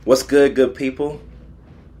What's good people?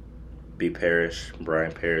 B. Parrish,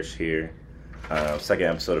 Brien Parrish here. Second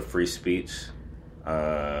episode of Free Speech.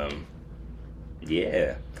 Yeah.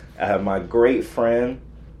 I have my great friend,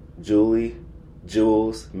 Jules,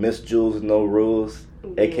 Miss Jules No Rules,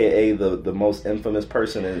 a.k.a. the most infamous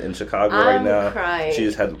person in Chicago right now. Crying. She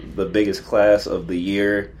just had the biggest class of the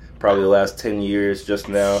year, probably the last 10 years just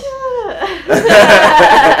now.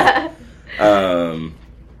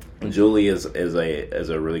 Julie is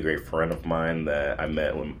a really great friend of mine that I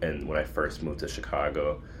met when I first moved to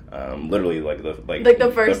Chicago. Literally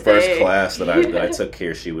the first class that I took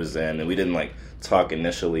here, she was in, and we didn't talk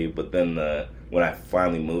initially. But then when I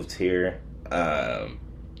finally moved here,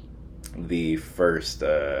 the first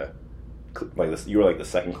you were the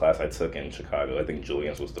second class I took in Chicago. I think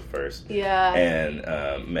Julian's was the first. Yeah. And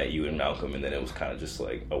met you and Malcolm, and then it was kind of just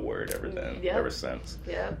a word ever since.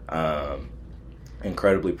 Yeah.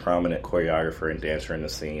 Incredibly prominent choreographer and dancer in the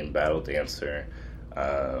scene, battle dancer,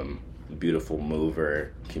 beautiful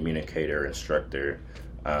mover, communicator, instructor.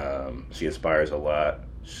 She inspires a lot.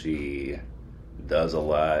 She does a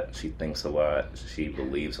lot. She thinks a lot. She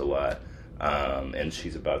believes a lot. And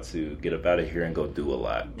she's about to get up out of here and go do a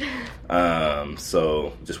lot.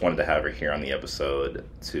 So just wanted to have her here on the episode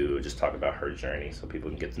to just talk about her journey so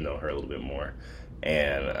people can get to know her a little bit more.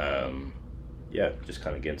 And just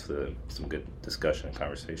kind of get into some good discussion and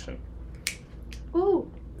conversation. Ooh.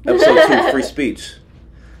 Episode 2, Free Speech.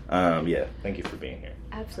 Thank you for being here.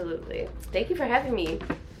 Absolutely. Thank you for having me.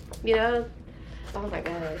 Oh my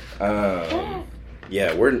gosh.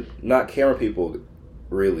 We're not camera people,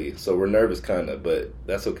 really, so we're nervous kind of, but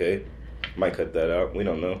that's okay. Might cut that out. We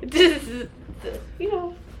don't know. The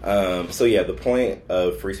point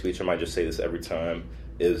of Free Speech, I might just say this every time,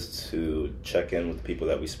 is to check in with the people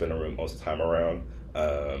that we spend most of the time around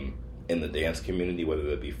in the dance community, whether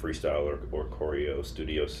that be freestyle or choreo,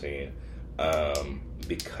 studio scene,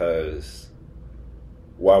 because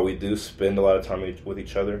while we do spend a lot of time with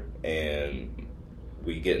each other and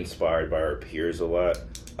we get inspired by our peers a lot,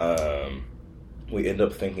 we end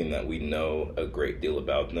up thinking that we know a great deal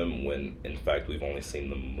about them when in fact we've only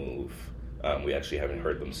seen them move. We actually haven't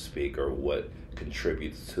heard them speak or what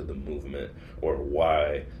contributes to the movement or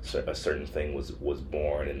why a certain thing was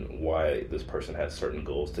born and why this person has certain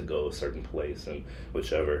goals to go a certain place and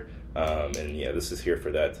whichever. This is here for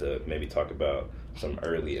that, to maybe talk about some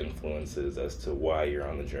early influences as to why you're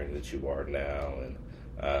on the journey that you are now,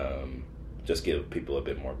 and just give people a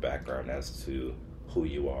bit more background as to who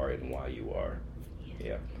you are and why you are.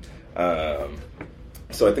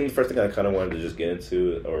 So I think the first thing I kind of wanted to just get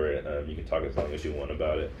into, or you can talk as long as you want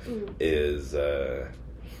about it, is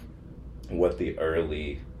what the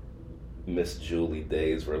early Miss Julie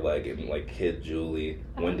days were like, and kid Julie.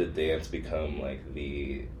 When did dance become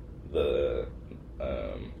the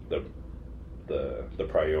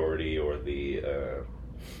priority or the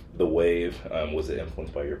wave? Was it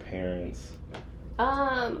influenced by your parents?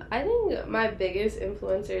 I think my biggest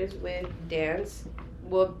influencers with dance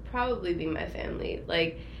will probably be my family.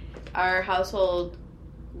 Our household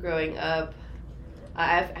growing up,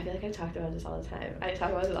 I feel like I talked about this all the time. I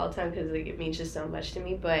talk about this all the time because it means just so much to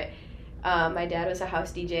me. But my dad was a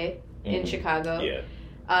house DJ in Chicago. Yeah.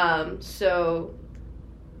 So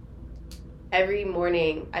every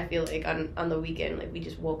morning, I feel like on the weekend, we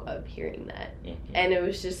just woke up hearing that, and it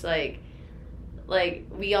was just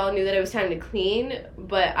we all knew that it was time to clean.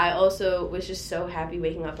 But I also was just so happy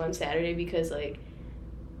waking up on Saturday because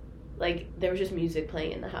there was just music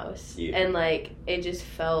playing in the house, and it just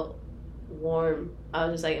felt warm. I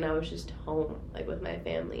was just and I was just home with my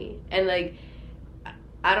family, and I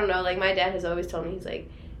don't know, my dad has always told me, he's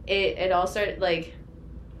it all started let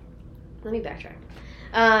me backtrack.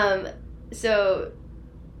 So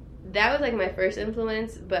that was my first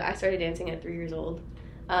influence, but I started dancing at 3 years old,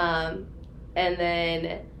 and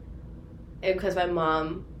then because my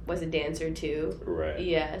mom was a dancer too. Right.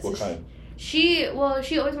 Yeah. What kind? She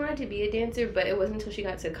always wanted to be a dancer, but it wasn't until she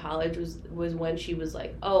got to college was when she was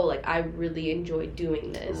I really enjoy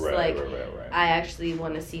doing this. Right. I actually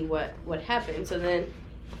want to see what happened. So then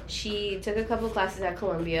she took a couple classes at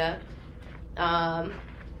Columbia, and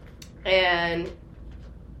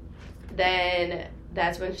then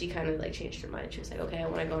that's when she kind of changed her mind. She was okay, I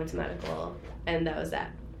want to go into medical, and that was that.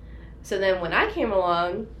 So then when I came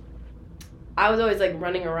along, I was always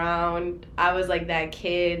running around. I was that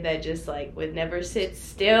kid that just would never sit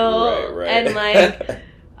still. Right. And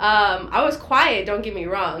I was quiet, don't get me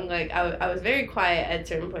wrong. I was very quiet at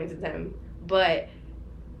certain points in time. But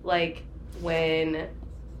when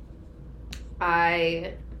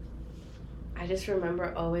I just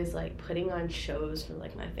remember always putting on shows for my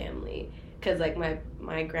family because like my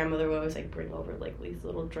grandmother would always like bring over like these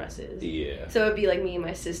little dresses. Yeah. So it'd be like me and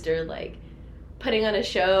my sister like putting on a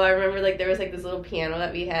show. I remember like there was like this little piano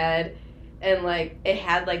that we had, and like it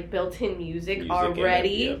had like built-in music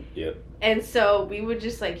already. Yep. And so we would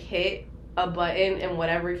just like hit a button, and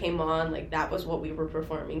whatever came on, like that was what we were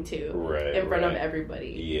performing to in front of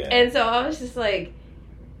everybody. Yeah. And so I was just like,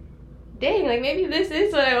 dang, like maybe this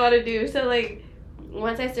is what I want to do. So like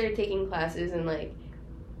once I started taking classes and like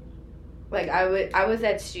I was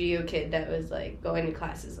that studio kid that was like going to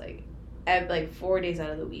classes like at like 4 days out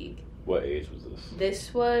of the week. What age was this?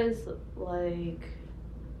 This was like,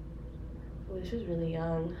 this was really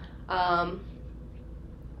young.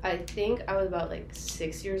 I think I was about like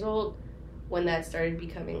 6 years old when that started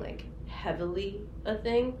becoming like heavily a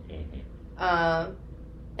thing. Mm-hmm.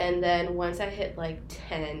 And then once I hit like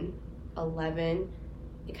 10, 11,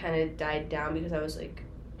 it kind of died down because I was like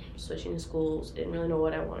switching to schools, didn't really know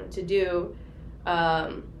what I wanted to do.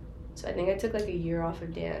 So I think I took like a year off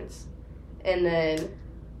of dance. And then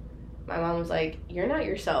my mom was like, you're not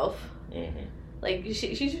yourself. Mm-hmm. Like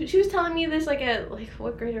she was telling me this like at like,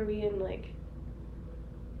 what grade are we in? Like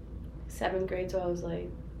 7th grade, so I was like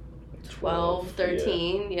 12,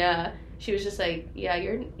 13. Yeah. She was just like, yeah,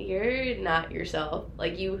 you're not yourself.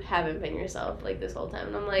 Like you haven't been yourself like this whole time.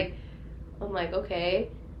 And I'm like, okay.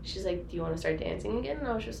 She's like, do you want to start dancing again? And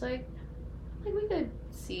I was just like we could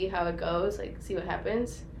see how it goes, like see what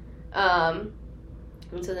happens. And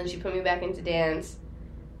so then she put me back into dance,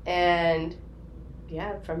 and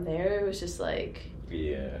yeah, from there it was just like,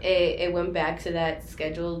 it went back to that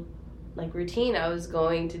scheduled like routine. I was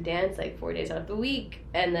going to dance like 4 days out of the week,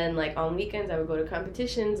 and then like on weekends I would go to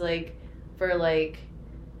competitions like for like,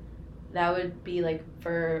 that would be like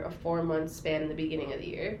for a 4-month span in the beginning of the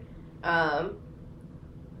year.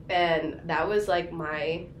 And that was like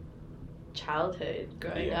my childhood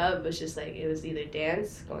growing up. Was just like, it was either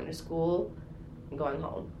dance, going to school, and going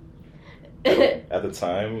home. At the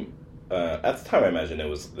time I imagine it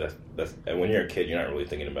was that's and when you're a kid, you're not really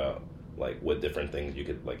thinking about like what different things you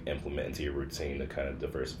could like implement into your routine to kind of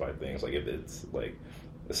diversify things. Like if it's like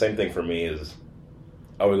the same thing for me is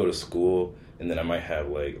I would go to school, and then I might have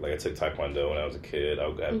like I took Taekwondo when I was a kid. I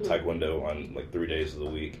would have Taekwondo on like 3 days of the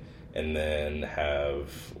week, and then have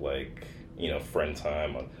like, you know, friend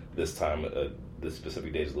time on this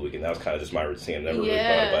specific days of the week. And that was kind of just my routine. I never really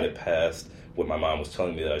thought about it past what my mom was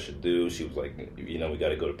telling me that I should do. She was like, you know, we got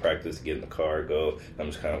to go to practice, get in the car, go. And I'm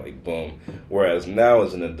just kind of like, boom. Whereas now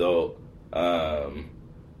as an adult,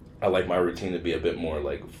 I like my routine to be a bit more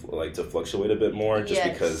like to fluctuate a bit more, just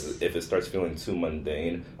because if it starts feeling too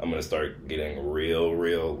mundane, I'm going to start getting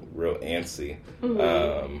real antsy.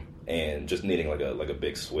 Mm-hmm. And just needing like a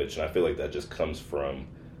big switch. And I feel like that just comes from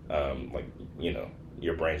like, you know,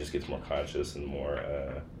 your brain just gets more conscious and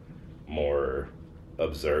more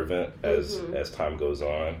observant as time goes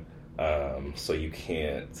on. So you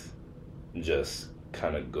can't just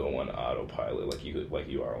kind of go on autopilot like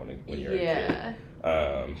you are when you're a kid.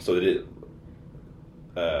 So it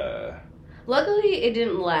luckily it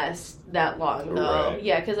didn't last that long though. Right.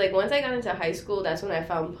 Yeah, because like once I got into high school, that's when I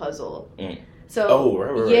found puzzle. So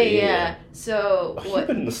right. Yeah. So you've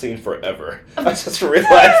been in the scene forever. I just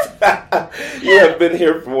realized you have been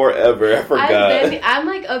here forever. I forgot. I'm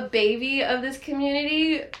like a baby of this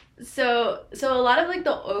community. So a lot of like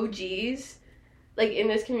the OGs like in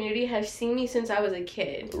this community have seen me since I was a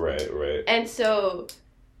kid. Right. And so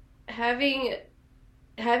having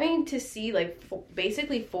to see like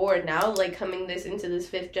basically 4 now, like coming into this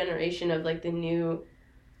 5th generation of like the new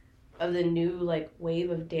like wave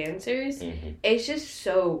of dancers, it's just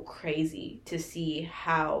so crazy to see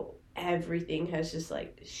how everything has just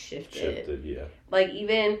like shifted. Yeah. Like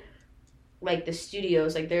even like the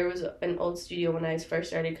studios, like there was an old studio when I first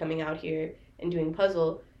started coming out here and doing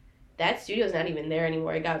puzzle. That studio's not even there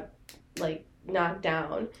anymore. It got like knocked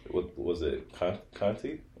down. What was it,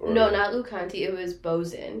 Conti? No, not Lou Conti. It was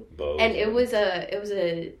Bozen. And it was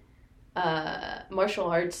a martial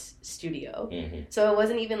arts studio. So it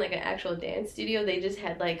wasn't even like an actual dance studio. They just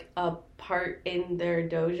had like a part in their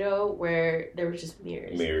dojo where there was just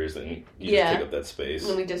mirrors and you just took up that space.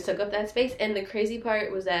 And we just took up that space. And the crazy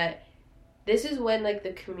part was that this is when like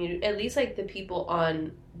the community, at least like the people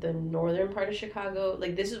on the northern part of Chicago,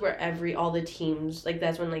 like this is where all the teams, like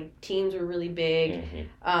that's when like teams were really big.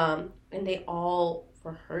 And they all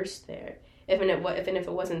rehearsed there. If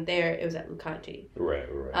it wasn't there, it was at Lucanti. Right.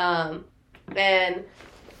 And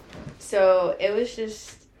so it was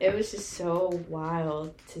just so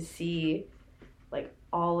wild to see like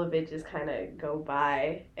all of it just kind of go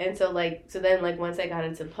by. And so then like once I got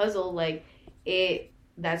into puzzle, like it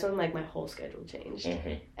that's when like my whole schedule changed.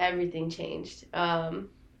 Mm-hmm. Everything changed. What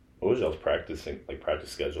was y'all's practice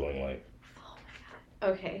scheduling like? Oh my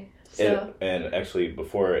god. Okay. So and actually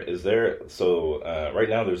before, is there right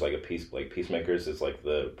now there's like Peacemakers is like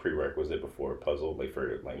the prerequisite before puzzle, like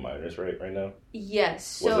for like minors right now?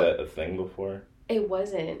 Yes. Was that a thing before? It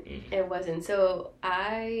wasn't. Mm-hmm. It wasn't. So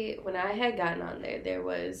when I had gotten on there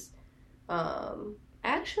was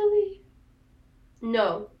actually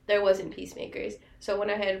no, there wasn't Peacemakers. So when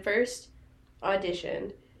I had first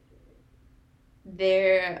auditioned,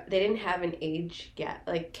 they didn't have an age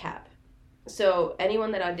cap. So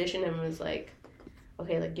anyone that auditioned and was like,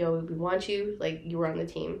 okay, like, yo, we want you, like, you were on the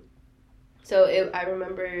team. So I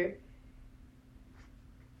remember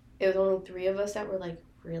it was only 3 of us that were like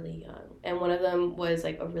really young, and one of them was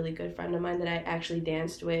like a really good friend of mine that I actually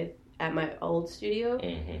danced with at my old studio.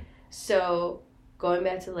 Mm-hmm. So going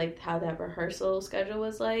back to like how that rehearsal schedule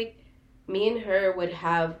was like, me and her would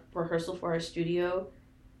have rehearsal for our studio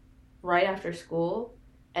right after school,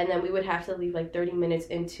 and then we would have to leave like 30 minutes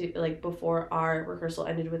into like before our rehearsal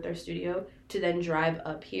ended with our studio to then drive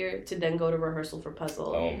up here to then go to rehearsal for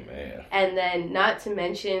puzzle. Oh man. And then not to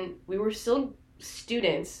mention we were still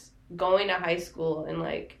students going to high school and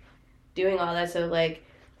like doing all that, so like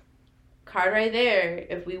card right there,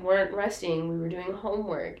 if we weren't resting, we were doing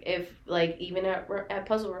homework. If like even at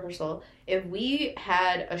puzzle rehearsal, if we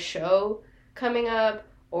had a show coming up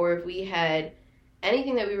or if we had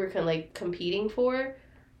anything that we were competing for,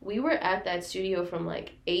 we were at that studio from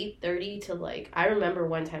like 8:30 to like, I remember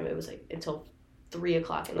one time it was like until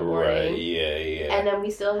 3:00 in the morning. Right, yeah. And then we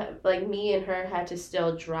still have, like, me and her had to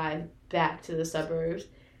still drive back to the suburbs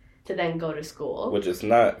to then go to school. Which is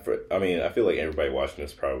not, I feel like everybody watching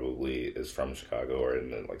this probably is from Chicago or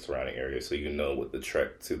in the like surrounding area, so you know what the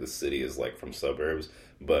trek to the city is like from suburbs.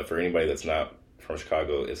 But for anybody that's not from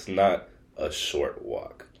Chicago, it's not a short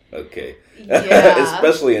walk. Okay. Yeah.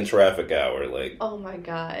 Especially in traffic hour, like. Oh my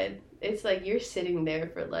god. It's like you're sitting there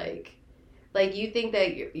for like you think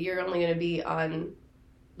that you're only going to be on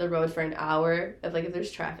the road for an hour. If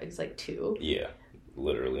there's traffic, it's like 2. Yeah.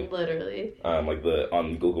 Literally. Like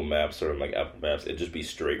on Google Maps or like Apple Maps, it'd just be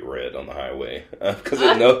straight red on the highway because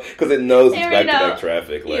it knows it's back-to-back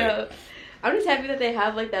traffic. Like, yeah. I'm just happy that they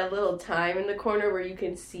have like that little time in the corner where you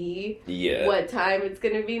can see what time it's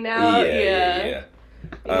gonna be now. Yeah.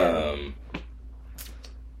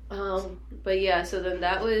 But yeah, so then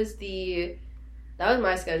that was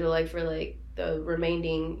my schedule like for like the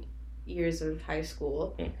remaining years of high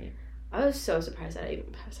school. Mm-hmm. I was so surprised that I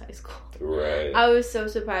even passed high school. Right. I was so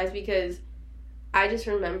surprised because I just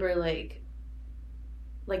remember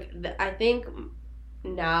I think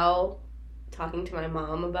now talking to my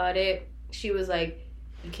mom about it, she was like,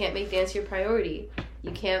 you can't make dance your priority.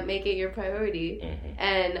 You can't make it your priority. Mm-hmm.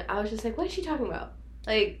 And I was just like, what is she talking about?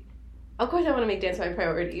 Like, of course I want to make dance my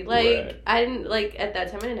priority. Like, right. I didn't, like, at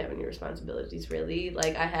that time I didn't have any responsibilities really.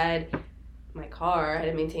 Like, I had my car, I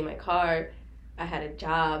had to maintain my car. I had a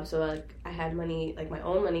job, so like I had money, like my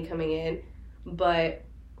own money coming in, but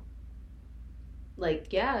like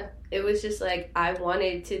yeah, it was just like I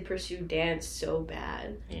wanted to pursue dance so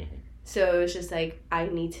bad. Mm-hmm. So it was just like I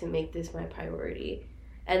need to make this my priority.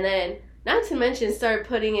 And then not to mention start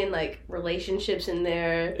putting in like relationships in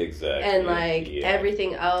there. Exactly. And like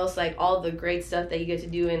everything else, like all the great stuff that you get to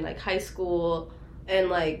do in like high school and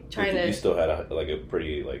like trying to. You still had a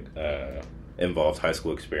pretty like involved high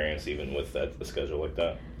school experience even with a schedule like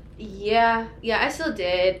that? Yeah, I still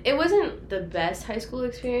did. It wasn't the best high school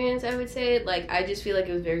experience, I would say. Like, I just feel like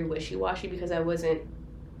it was very wishy-washy because I wasn't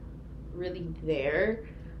really there.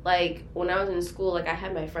 Like, when I was in school, like, I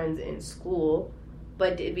had my friends in school,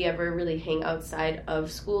 but did we ever really hang outside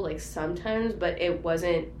of school? Like, sometimes, but it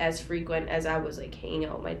wasn't as frequent as I was, like, hanging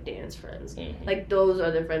out with my dance friends. Mm-hmm. Like, those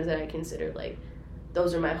are the friends that I considered, like,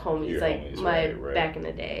 those are my homies, your like, homies, my right. back in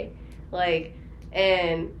the day. Like,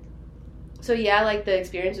 and so yeah, like the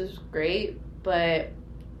experience was great, but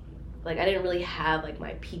like I didn't really have like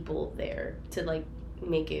my people there to like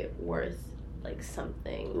make it worth like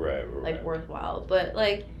something like worthwhile. But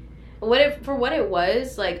like what it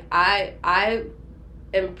was, like I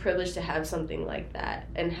am privileged to have something like that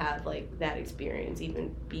and have like that experience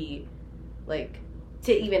even be like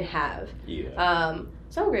to even have. Yeah.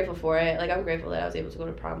 So I'm grateful for it. Like I'm grateful that I was able to go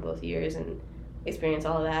to prom both years and experience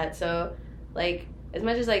all of that. So like as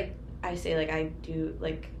much as like I say like I do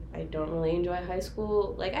like I don't really enjoy high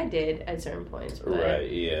school, like I did at certain points, but,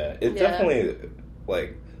 right. Yeah, it's definitely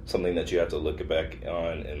like something that you have to look back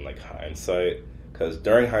on in like hindsight, because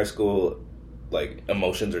during high school like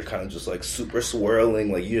emotions are kind of just like super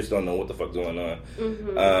swirling, like you just don't know what the fuck's going on.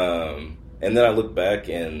 Mm-hmm. And then I look back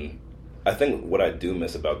and I think what I do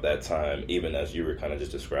miss about that time, even as you were kind of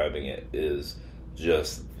just describing it, is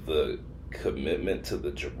just the commitment to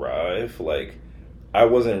the drive. Like, I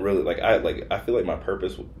wasn't really I feel like my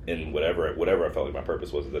purpose in whatever I felt like my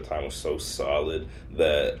purpose was at the time was so solid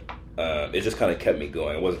that it just kind of kept me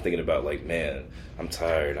going. I wasn't thinking about like, man, I'm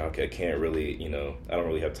tired. Okay, I can't really, I don't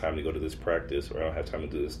really have time to go to this practice, or I don't have time to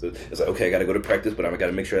do this. It's like, okay, I got to go to practice, but I got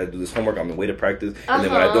to make sure I do this homework on the way to practice, and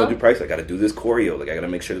then when I don't do practice, I got to do this choreo. Like, I got to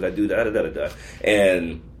make sure that I do da.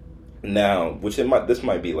 And now, this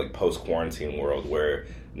might be like post quarantine world where.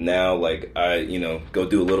 Now, like, I, go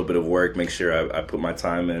do a little bit of work, make sure I put my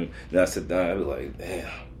time in, and I sit down, I be like, damn,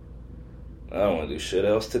 I don't want to do shit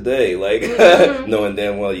else today. Like, knowing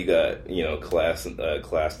damn well you got, class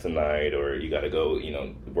tonight, or you got to go,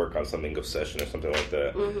 work on something, go session or something like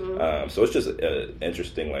that. So it's just an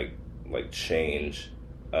interesting, like change.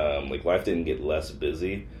 Like, life didn't get less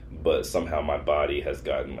busy, but somehow my body has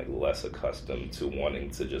gotten like less accustomed to wanting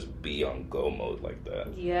to just be on go mode like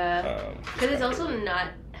that. Yeah, because it's also not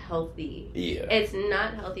healthy. Yeah, it's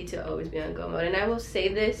not healthy to always be on go mode. And I will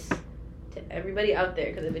say this to everybody out there,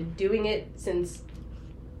 because I've been doing it since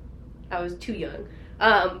I was too young.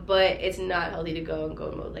 But it's not healthy to go on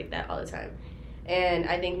go mode like that all the time. And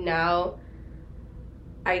I think now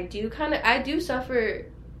I do suffer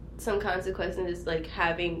some consequences, like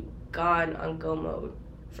having gone on go mode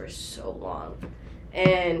for so long.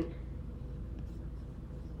 And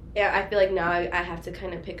yeah, I feel like now I have to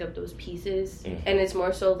kind of pick up those pieces. And it's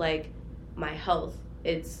more so like my health.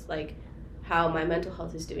 It's like how my mental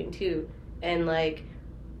health is doing too. And like,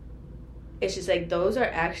 it's just like those are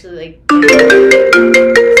actually like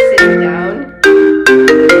sitting down.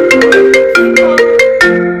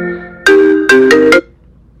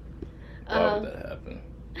 Why would that happen?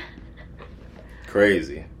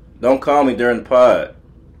 Crazy. Don't call me during the pod.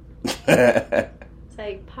 It's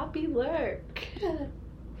like Poppy lurk.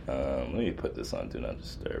 Let me put this on Do Not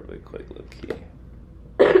Disturb really quick, low key.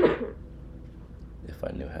 If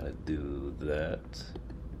I knew how to do that.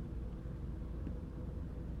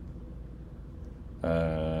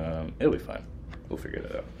 It'll be fine. We'll figure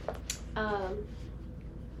it out. What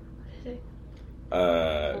is it?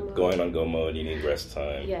 Going on go mode, you need rest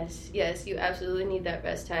time. Yes, you absolutely need that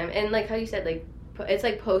rest time. And like how you said, like, it's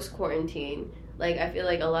like post quarantine. Like, I feel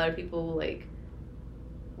like a lot of people like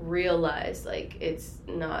realize like it's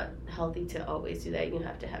not healthy to always do that. You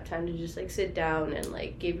have to have time to just like sit down and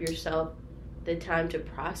like give yourself the time to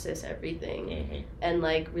process everything and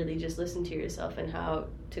like really just listen to yourself and how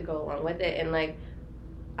to go along with it. And like,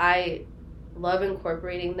 I love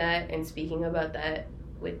incorporating that and speaking about that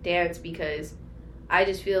with dance, because I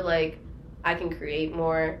just feel like I can create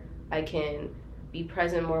more, I can be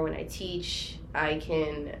present more when I teach, I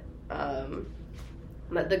can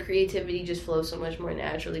the creativity just flows so much more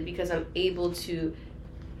naturally because I'm able to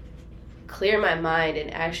clear my mind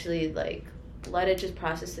and actually like let it just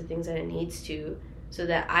process the things that it needs to, so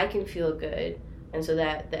that I can feel good, and so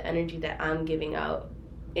that the energy that I'm giving out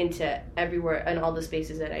into everywhere and all the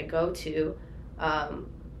spaces that I go to,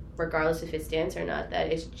 regardless if it's dance or not,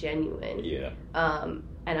 that it's genuine. Yeah. And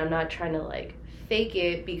I'm not trying to like fake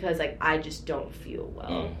it because like I just don't feel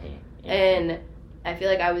well. And I feel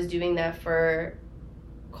like I was doing that for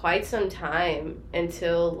quite some time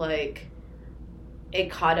until like it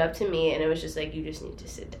caught up to me, and it was just like, you just need to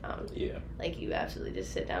sit down. Yeah. Like, you absolutely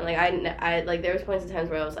just sit down. Like, I like, there was points in times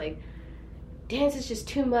where I was like, dance is just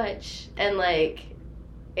too much. And like,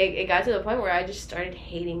 it got to the point where I just started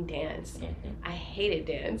hating dance. I hated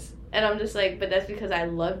dance. And I'm just like, but that's because I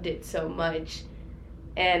loved it so much.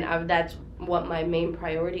 And that's what my main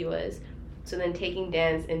priority was. So then taking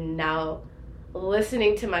dance and now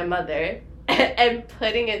listening to my mother and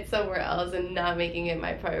putting it somewhere else and not making it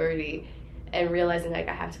my priority, and realizing like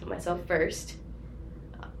I have to put myself first,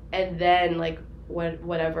 and then like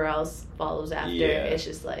whatever else follows after. It's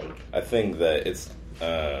just like, I think that it's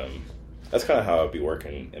that's kind of how I'd be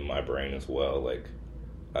working in my brain as well, like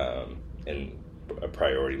in a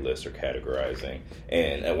priority list or categorizing.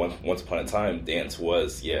 And at once upon a time, dance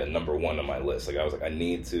was number one on my list. Like, I was like, I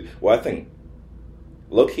need to. Well, I think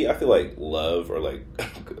low key, I feel like love or like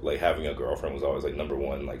like having a girlfriend was always like number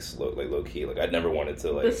one, like low key. Like, I never wanted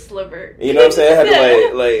to like the sliver. You know what I'm saying? I had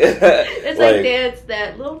to like it's like dance,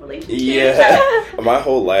 that little relationship. Yeah. My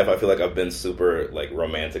whole life, I feel like I've been super like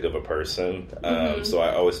romantic of a person. So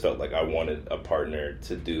I always felt like I wanted a partner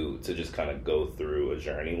to just kind of go through a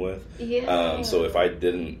journey with. Yeah. So if I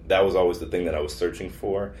didn't, that was always the thing that I was searching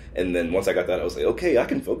for. And then once I got that, I was like, okay, I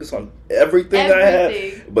can focus on everything I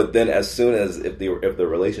have. But then as soon as if the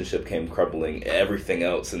relationship came crumbling, everything else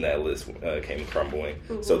else in that list came crumbling.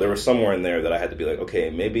 Mm-hmm. So there was somewhere in there that I had to be like,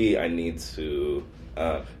 okay, maybe I need to.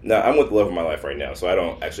 Now I'm with the love of my life right now, so I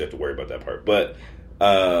don't actually have to worry about that part. But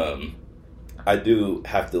I do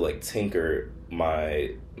have to like tinker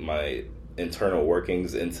my internal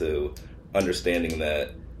workings into understanding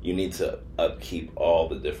that you need to upkeep all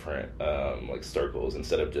the different like circles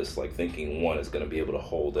instead of just like thinking one is going to be able to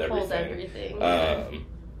hold everything.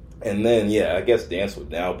 And then I guess dance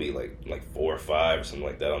would now be like 4 or 5 or something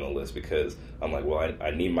like that on the list, because I'm like, well,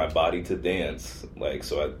 I need my body to dance, like,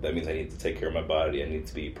 so that means I need to take care of my body. I need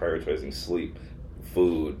to be prioritizing sleep,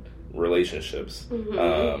 food, relationships,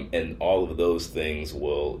 and all of those things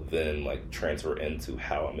will then like transfer into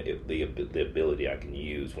how I'm the ability I can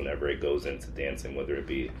use whenever it goes into dancing, whether it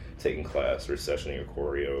be taking class or sessioning or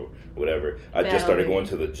choreo, whatever. I just started going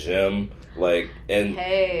to the gym, and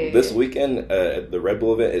this weekend the Red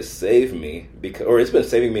Bull event has saved me, it's been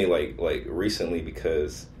saving me like recently,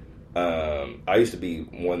 because I used to be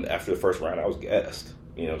one after the first round I was gassed.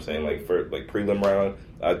 You know what I'm saying? Like for prelim round,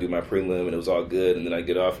 I'd do my prelim and it was all good, and then I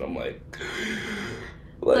get off and I'm like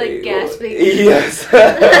gasping. Yes.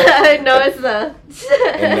 No, it's the.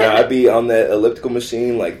 And now I'd be on that elliptical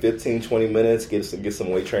machine like 15-20 minutes, get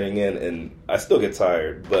some weight training in, and I still get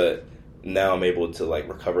tired, but now I'm able to like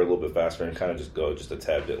recover a little bit faster and kind of just go just a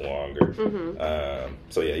tad bit longer.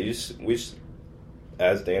 So yeah, we just,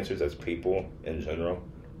 as dancers, as people in general,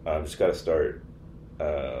 just got to start.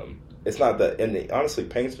 It's not that, and honestly,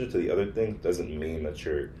 paying attention to the other things doesn't mean that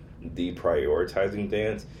you're deprioritizing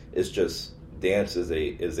dance. It's just dance is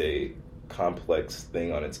a complex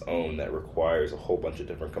thing on its own that requires a whole bunch of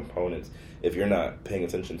different components. If you're not paying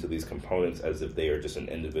attention to these components as if they are just an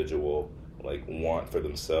individual like want for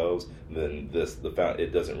themselves, then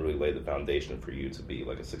it doesn't really lay the foundation for you to be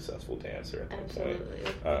like a successful dancer at that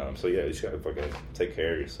point. So yeah, you just gotta fucking take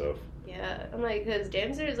care of yourself. Yeah, I'm like, because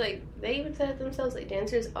dancers, like, they even said it themselves, like,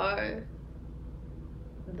 dancers are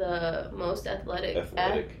the most athletic,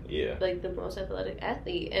 like, the most athletic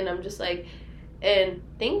athlete, and I'm just like, and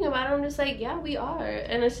thinking about it, I'm just like, yeah, we are,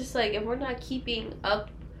 and it's just like, if we're not keeping up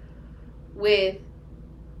with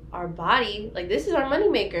our body, like, this is our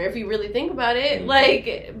moneymaker, if you really think about it, like,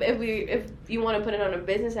 if you want to put it on a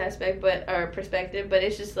business aspect, or perspective, but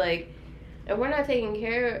it's just like, if we're not taking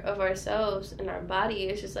care of ourselves and our body,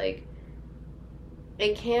 it's just like,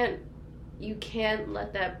 you can't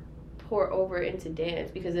let that pour over into dance,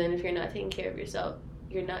 because then if you're not taking care of yourself,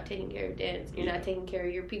 you're not taking care of dance. You're not taking care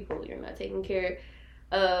of your people. You're not taking care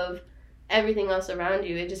of everything else around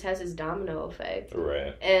you. It just has this domino effect.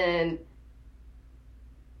 Right. And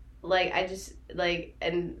like,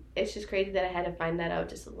 and it's just crazy that I had to find that out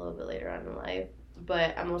just a little bit later on in life.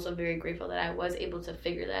 But I'm also very grateful that I was able to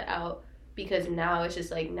figure that out, because now it's just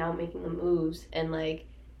like, now making the moves and like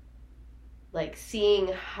seeing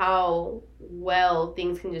how well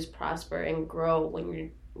things can just prosper and grow when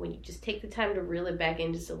you just take the time to reel it back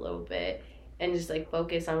in just a little bit and just like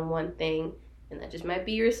focus on one thing, and that just might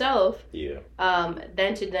be yourself. Yeah.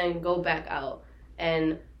 Then to go back out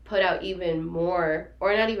and put out even more,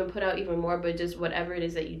 or not even put out even more, but just whatever it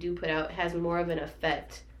is that you do put out has more of an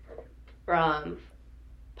effect,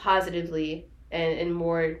 positively and in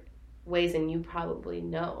more ways than you probably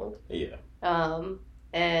know. Yeah.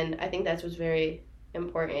 And I think that's what's very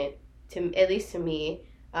important to, at least to me.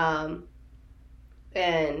 And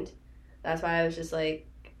that's why I was just like,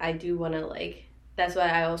 I do want to like, that's why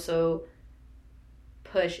I also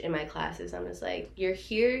push in my classes. I'm just like, you're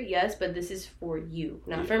here, yes, but this is for you,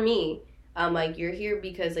 not for me. Like, you're here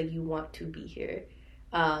because like you want to be here.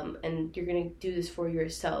 And you're going to do this for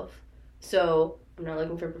yourself. So I'm not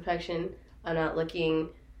looking for perfection. I'm not looking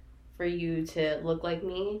for you to look like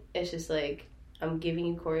me. It's just like, I'm giving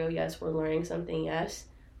you choreo, yes, we're learning something, yes,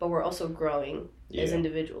 but we're also growing as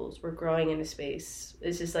individuals. We're growing in a space.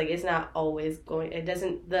 It's just like, it's not always going, it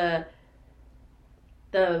doesn't, the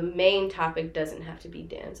main topic doesn't have to be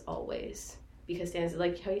dance always, because dance,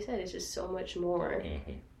 like how you said, it's just so much more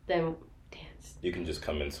than dance. You can just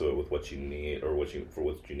come into it with what you need, or what you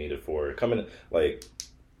need it for. Come in, like,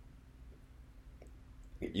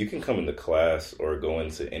 you can come into class or go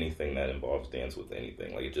into anything that involves dance with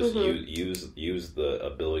anything. Like, just use the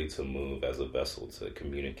ability to move as a vessel to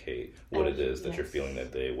communicate what it is that you're feeling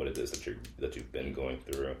that day, what it is that you've been going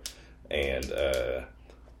through, and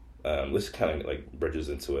this kind of like bridges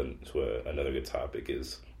into another good topic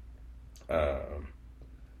is, at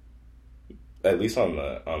least on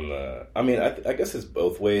the. I mean, I guess it's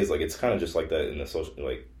both ways. Like, it's kind of just like that in the social.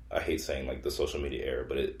 Like, I hate saying like the social media era,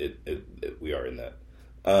 but it we are in that.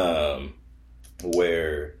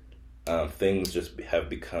 Where things just have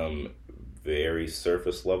become very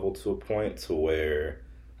surface level to a point to where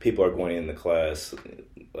people are going into class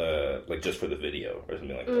like just for the video or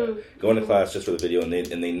something like that. Going to class just for the video, and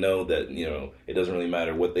they know that, you know, it doesn't really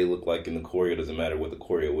matter what they look like in the choreo, it doesn't matter what the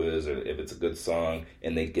choreo is, or if it's a good song,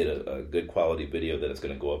 and they get a good quality video that it's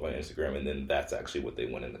going to go up on Instagram, and then that's actually what they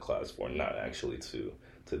went into class for, not actually to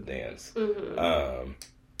dance.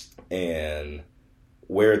 And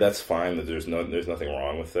where that's fine, that there's nothing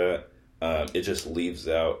wrong with that. It just leaves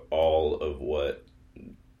out all of what,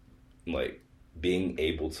 like, being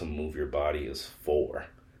able to move your body is for,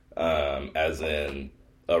 as in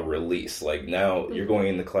a release. Like, now you're going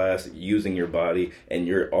into class using your body, and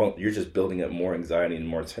you're just building up more anxiety and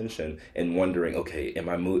more tension, and wondering, okay,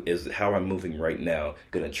 is how I'm moving right now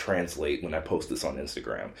going to translate when I post this on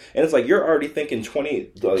Instagram? And it's like you're already thinking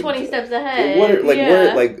 20 steps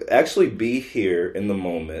ahead. Actually be here in the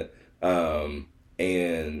moment,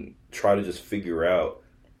 and try to just figure out,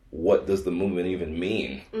 what does the movement even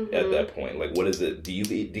mean at that point? Like, what is it? Do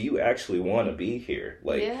you actually want to be here?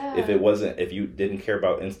 Like, if you didn't care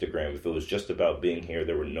about Instagram, if it was just about being here,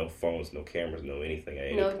 there were no phones, no cameras, no anything at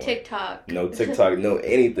any point. No TikTok, no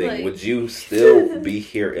anything. Like, would you still be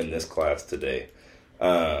here in this class today?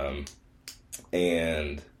 And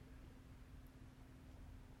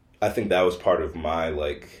I think that was part of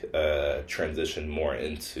my transition more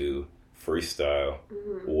into freestyle,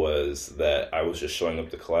 was that I was just showing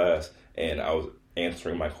up to class and I was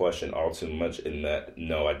answering my question all too much in that,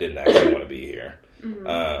 no, I didn't actually want to be here.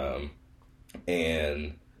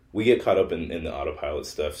 And we get caught up in the autopilot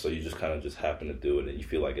stuff, so you just kind of just happen to do it, and you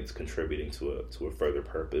feel like it's contributing to a further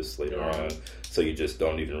purpose later on, so you just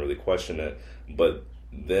don't even really question it. But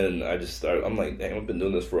then I'm like, dang, I've been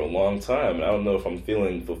doing this for a long time, and I don't know if I'm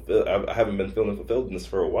feeling fulfilled. I haven't been feeling fulfilled in this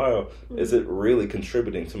for a while. Is it really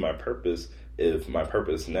contributing to my purpose, if my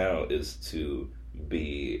purpose now is to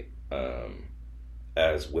be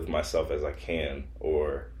as with myself as I can,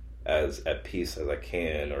 or as at peace as I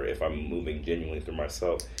can, or if I'm moving genuinely through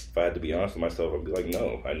myself? If I had to be honest with myself, I'd be like,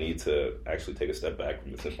 no, I need to actually take a step back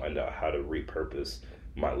from this and find out how to repurpose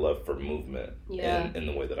my love for movement in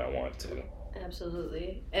the way that I want to.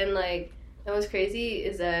 Absolutely. And what's crazy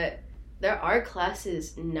is that there are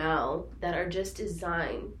classes now that are just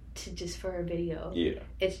designed for a video.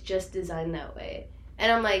 It's just designed that way.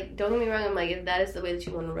 And I'm like, don't get me wrong, I'm like, if that is the way that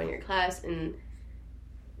you want to run your class, and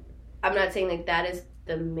I'm not saying that is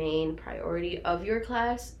the main priority of your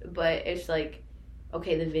class, but it's like,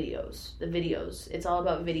 okay, the videos, it's all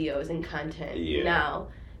about videos and content now.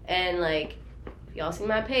 And if y'all see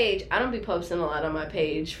my page, I don't be posting a lot on my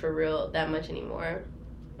page for real that much anymore,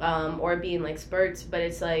 or being spurts, but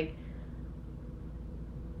it's like,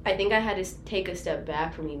 I think I had to take a step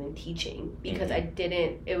back from even teaching, because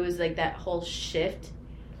it was that whole shift.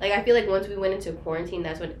 I feel like once we went into quarantine,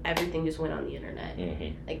 that's when everything just went on the internet.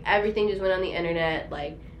 Everything just went on the internet.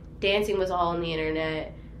 Dancing was all on the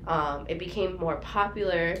internet. It became more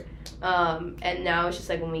popular. And now it's just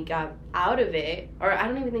when we got out of it, or I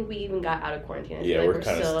don't even think we even got out of quarantine. We're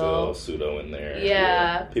kind of still pseudo in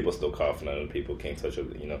there. People still coughing on it. People can't touch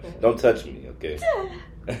it. Don't touch me, okay?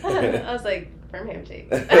 I was like, firm handshake.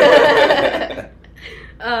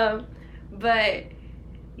 But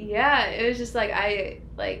yeah, it was just I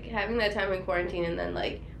having that time in quarantine, and then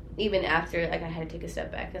even after, I had to take a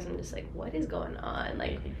step back, because I'm just what is going on?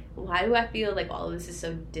 Why do I feel all of this is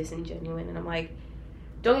so disingenuous? And I'm like,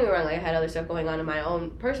 don't get me wrong, I had other stuff going on in my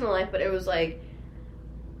own personal life, but it was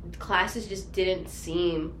classes just didn't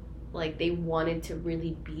seem like they wanted to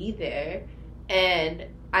really be there. And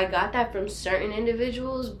I got that from certain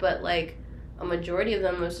individuals, but a majority of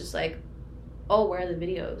them was just oh, where are the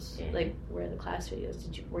videos? Where are the class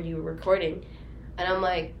videos? Were you recording? And I'm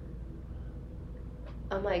like,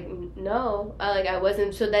 no, I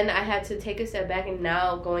wasn't. So then I had to take a step back, and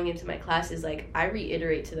now going into my classes, I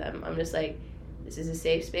reiterate to them, I'm just this is a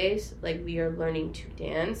safe space. We are learning to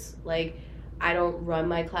dance. I don't run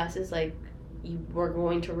my classes we're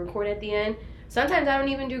going to record at the end. Sometimes I don't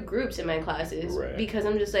even do groups in my classes, because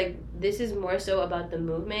I'm just this is more so about the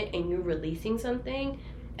movement and you releasing something,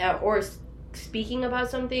 or speaking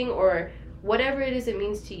about something, or whatever it is it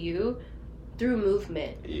means to you through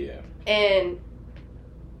movement. And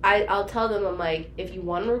I'll tell them, I'm if you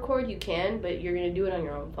want to record, you can, but you're going to do it on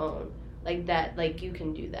your own phone. You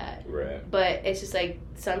can do that. But it's just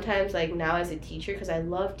sometimes now as a teacher, because I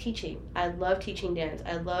love teaching. I love teaching dance.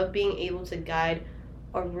 I love being able to guide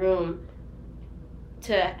a room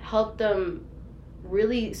to help them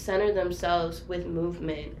really center themselves with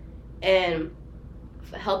movement, and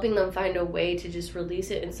helping them find a way to just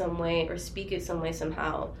release it in some way, or speak it some way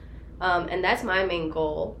somehow. And that's my main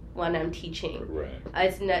goal when I'm teaching. Right.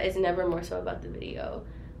 It's never more so about the video.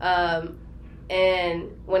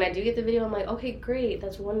 And when I do get the video, I'm like, okay, great,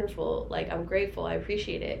 that's wonderful. Like, I'm grateful, I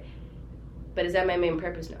appreciate it. But is that my main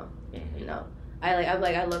purpose? No. Mm-hmm. No.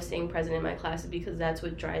 I love staying present in my classes because that's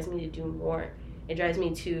what drives me to do more. It drives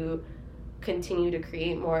me to continue to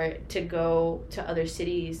create more, to go to other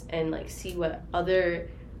cities and like see what other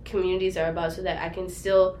communities are about so that I can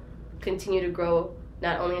still continue to grow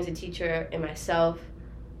not only as a teacher and myself,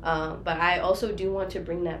 but I also do want to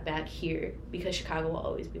bring that back here because Chicago will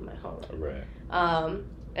always be my home. Right.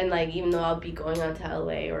 And like even though I'll be going on to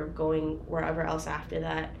LA or going wherever else after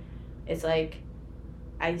that, it's like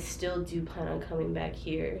I still do plan on coming back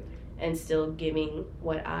here and still giving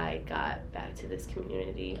what I got back to this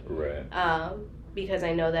community. Right. Because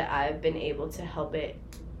I know that I've been able to help it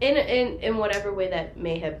in whatever way that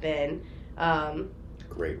may have been.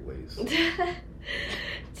 Great ways.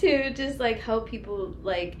 To just like help people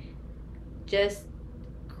like just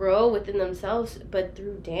grow within themselves, but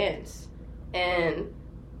through dance. And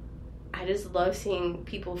I just love seeing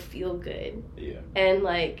people feel good. Yeah. And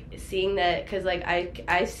like seeing that, because like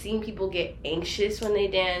I've seen people get anxious when they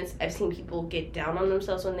dance. I've seen people get down on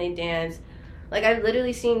themselves when they dance. Like I've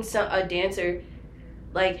literally seen a dancer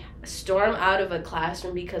like storm out of a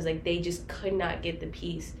classroom because like they just could not get the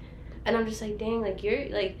piece. And I'm just like, dang, like you're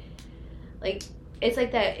like it's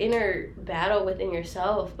like that inner battle within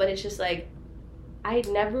yourself. But it's just like I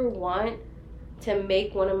never want to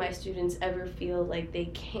make one of my students ever feel like they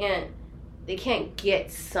can't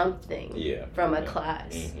get something from a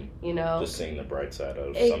class. Mm-hmm. You know, just seeing the bright side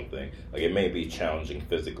of something. Like it may be challenging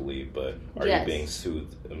physically, but are you being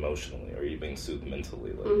soothed emotionally? Are you being soothed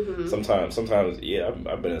mentally? Like mm-hmm. sometimes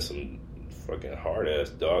I've been in some fucking hard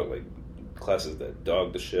ass classes that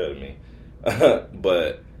dog the shit out of me.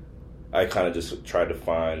 But I kind of just tried to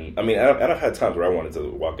find, and I've had times where I wanted to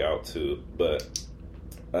walk out too, but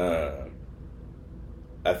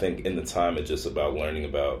I think in the time it's just about learning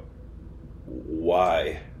about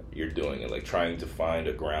why you're doing it, like trying to find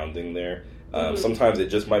a grounding there. Mm-hmm. Sometimes it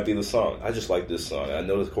just might be the song. I just like this song. I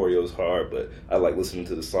know the choreo is hard, but I like listening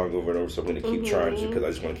to the song over and over, so I'm going to keep trying because I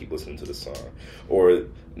just want to keep listening to the song. Or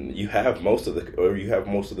you have most of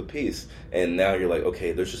the piece, and now you're like,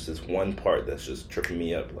 okay, there's just this one part that's just tripping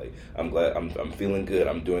me up. Like I'm glad, I'm feeling good,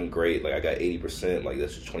 I'm doing great. Like I got 80%, like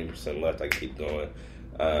that's just 20% left. I can keep going.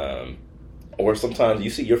 Or sometimes you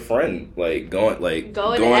see your friend going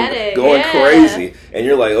crazy, and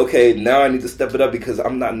you're like, okay, now I need to step it up because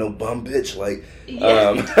I'm not no bum bitch. Like,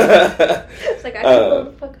 it's like I can blow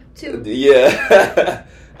the fuck up too. Yeah.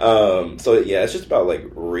 So yeah, it's just about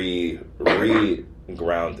like grounding,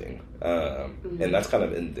 and that's kind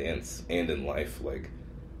of in dance and in life. Like,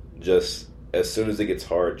 just as soon as it gets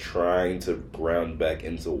hard, trying to ground back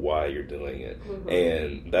into why you're doing it,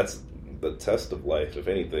 and that's the test of life, if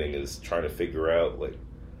anything, is trying to figure out like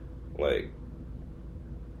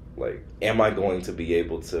am I going to be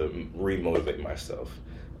able to remotivate myself?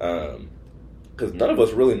 Because none of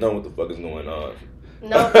us really know what the fuck is going on.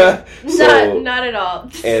 No, not at all.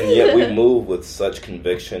 And yet we move with such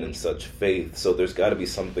conviction and such faith. So there's got to be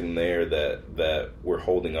something there that we're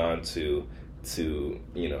holding on to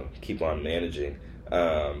keep on managing.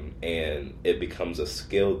 And it becomes a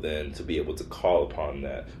skill then to be able to call upon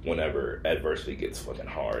that whenever adversity gets fucking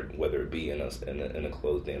hard, whether it be in a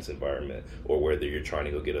closed dance environment or whether you're trying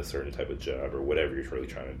to go get a certain type of job or whatever you're really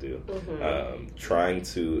trying to do.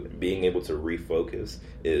 Mm-hmm. Being able to refocus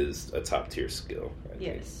is a top tier skill.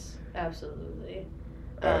 Yes, absolutely.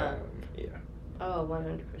 Yeah. Oh,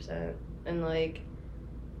 100%. And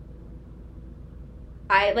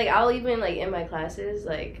I'll even in my classes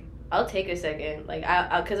I'll take a second,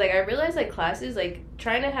 because I realize classes,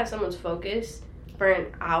 trying to have someone's focus for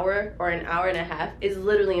an hour or an hour and a half is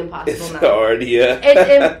literally impossible. It's hard,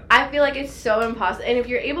 yeah. I feel like it's so impossible, and if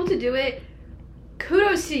you're able to do it,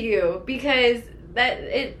 kudos to you, because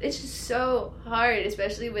it's just so hard,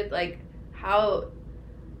 especially with how,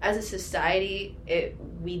 as a society,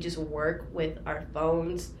 we just work with our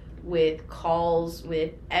phones, with calls,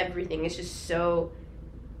 with everything. It's just so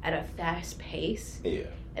at a fast pace. Yeah.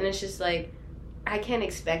 And it's just I can't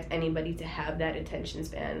expect anybody to have that attention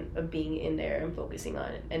span of being in there and focusing on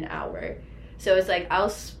an hour. So it's I'll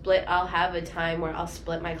have a time where I'll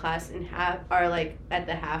split my class in half, or at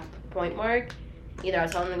the half point mark, either I'll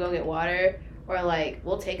tell them to go get water, or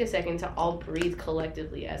we'll take a second to all breathe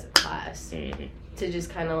collectively as a class, to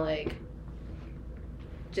just kind of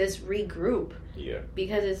just regroup. Yeah.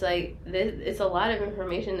 Because it's it's a lot of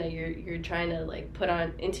information that you're trying to put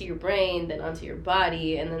on into your brain, then onto your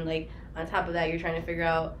body, and then on top of that you're trying to figure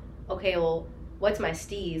out, okay, well, what's my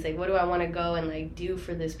steez? Like, what do I want to go and, like, do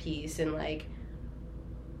for this piece? And, like,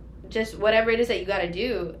 just whatever it is that you got to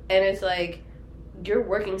do. And it's, like, you're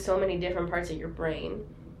working so many different parts of your brain.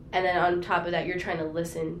 And then on top of that, you're trying to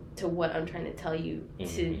listen to what I'm trying to tell you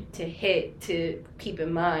to hit, to keep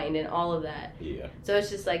in mind, and all of that. Yeah. So it's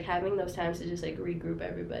just, like, having those times to just, like, regroup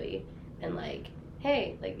everybody. And, like,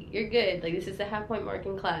 hey, like, you're good. Like, this is the half-point mark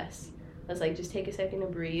in class. Let's, like, just take a second to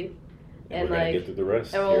breathe. And we're like, get through the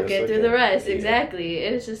rest. And we'll get through the rest, exactly.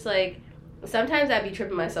 Yeah. It's just, like, sometimes I'd be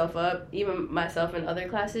tripping myself up, even myself in other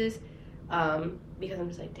classes, because I'm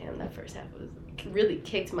just like, damn, that first half really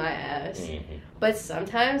kicked my ass. Mm-hmm. But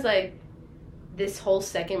sometimes, like, this whole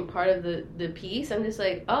second part of the piece, I'm just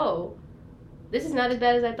like, oh, this is not as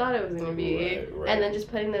bad as I thought it was going to be. Right. And then just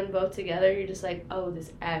putting them both together, you're just like, oh,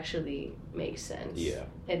 this actually makes sense. Yeah.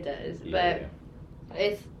 It does. Yeah. But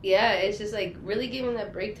it's just, like, really giving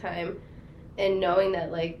that break time and knowing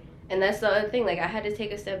that, like, and that's the other thing, like, I had to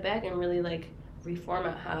take a step back and really, like,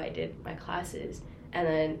 reformat how I did my classes. And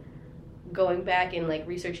then going back and, like,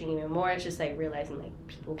 researching even more, it's just, like, realizing, like,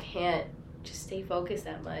 people can't just stay focused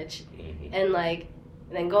that much. Mm-hmm. And, like,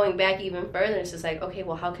 and then going back even further, it's just like, okay,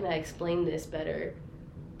 well, how can I explain this better?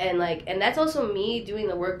 And, like, and that's also me doing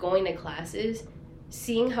the work, going to classes,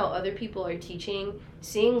 seeing how other people are teaching,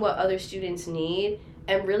 seeing what other students need,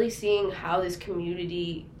 and really seeing how this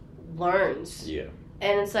community learns. Yeah.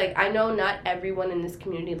 And it's like, I know not everyone in this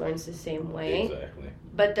community learns the same way. Exactly.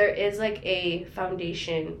 But there is, like, a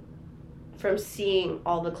foundation from seeing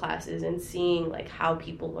all the classes and seeing, like, how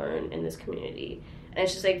people learn in this community. And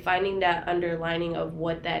it's just, like, finding that underlining of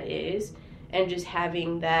what that is and just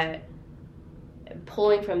having that,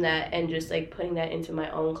 pulling from that and just, like, putting that into my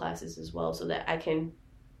own classes as well so that I can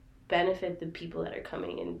benefit the people that are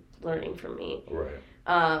coming and learning from me.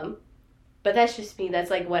 Right. But that's just me. That's,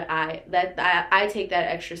 like, what I take that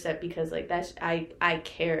extra step because, like, that's, I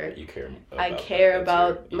care. You care about I care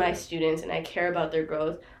about my students and I care about their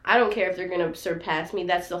growth. I don't care if they're going to surpass me.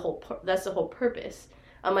 That's the whole purpose.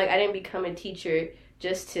 I'm like, I didn't become a teacher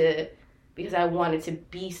because I wanted to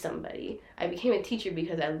be somebody. I became a teacher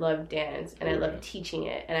because I love dance and I love teaching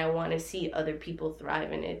it and I want to see other people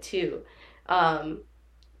thrive in it too. And,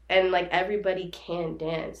 like, everybody can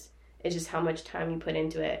dance. It's just how much time you put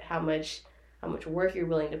into it, how much work you're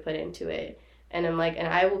willing to put into it. And I'm like, and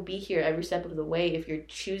I will be here every step of the way if you're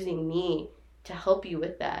choosing me to help you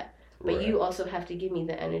with that. But you also have to give me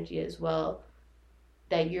the energy as well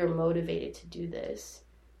that you're motivated to do this.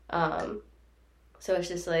 So it's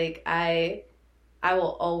just like, I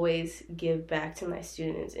will always give back to my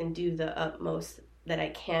students and do the utmost that I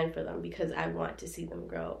can for them because I want to see them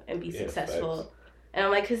grow and be successful. Thanks. And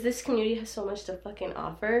I'm like, because this community has so much to fucking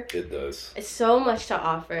offer. It does. It's so much to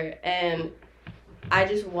offer. And I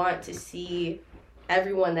just want to see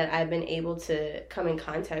everyone that I've been able to come in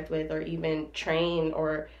contact with or even train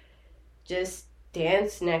or just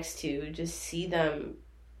dance next to, just see them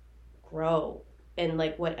grow in,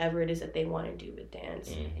 like, whatever it is that they want to do with dance.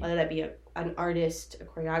 Mm-hmm. Whether that be an artist, a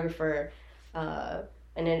choreographer,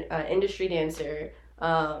 an industry dancer,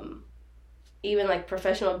 even, like,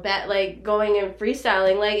 professional like, going and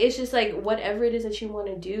freestyling. Like, it's just, like, whatever it is that you want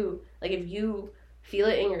to do. Like, if you feel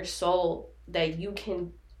it in your soul that you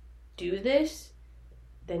can do this,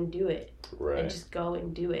 then do it. Right. And just go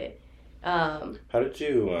and do it. How did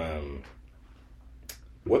you,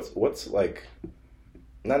 what's, like,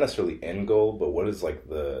 not necessarily end goal, but what is, like,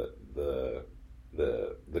 the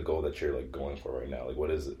goal that you're, like, going for right now? Like,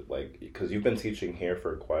 what is it, like, because you've been teaching here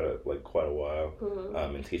for quite a while. Mm-hmm.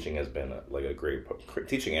 And teaching has been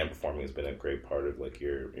teaching and performing has been a great part of, like,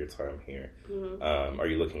 your time here. Mm-hmm. Are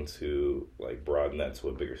you looking to, like, broaden that to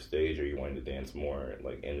a bigger stage? Are you wanting to dance more,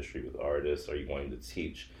 like, industry with artists? Are you wanting to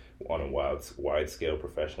teach on a wide scale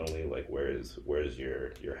professionally? Like, where's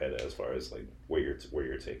your head as far as, like, where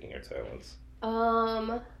you're taking your talents?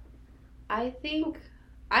 I think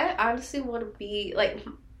I honestly want to be, like,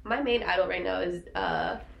 my main idol right now is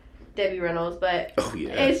Debbie Reynolds, but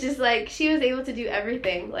it's just, like, she was able to do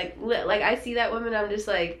everything. Like, I see that woman, I'm just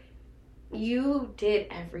like, you did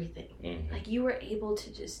everything. Mm-hmm. Like, you were able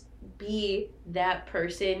to just be that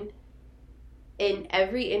person in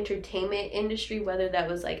every entertainment industry, whether that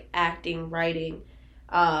was, like, acting, writing,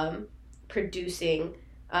 producing,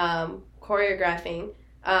 choreographing,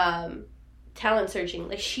 talent searching.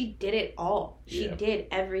 Like, she did it all. She did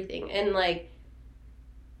everything. And, like,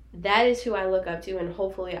 that is who I look up to, and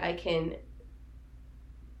hopefully I can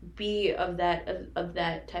be of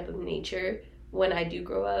that type of nature when I do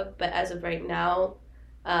grow up. But as of right now,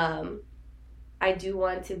 I do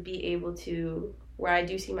want to be able to, where I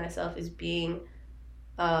do see myself as being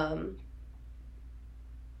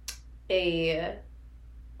a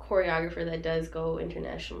choreographer that does go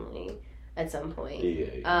internationally at some point.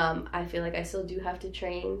 I feel like I still do have to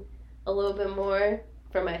train a little bit more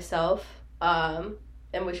for myself,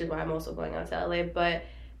 and which is why I'm also going out to LA, but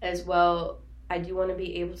as well, I do want to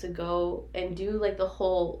be able to go and do like the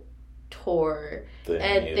whole tour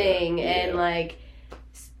and like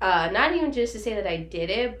not even just to say that I did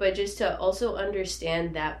it, but just to also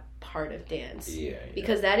understand that part of dance,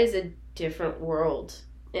 because that is a different world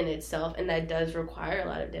in itself, and that does require a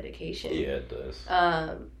lot of dedication. It does.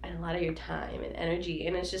 And a lot of your time and energy,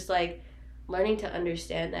 and it's just like learning to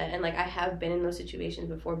understand that. And like I have been in those situations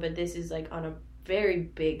before, but this is like on a very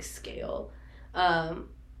big scale, and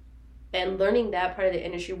learning that part of the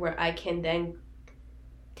industry where I can then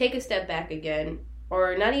take a step back again,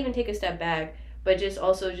 or not even take a step back, but just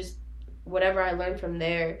also just whatever I learned from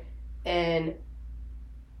there and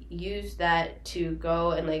use that to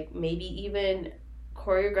go and like maybe even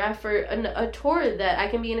choreograph for a tour that I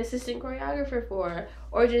can be an assistant choreographer for,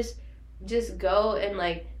 or just go and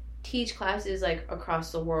like teach classes like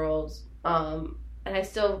across the world. And I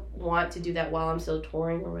still want to do that while I'm still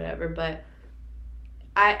touring or whatever, but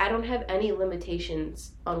I don't have any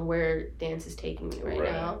limitations on where dance is taking me right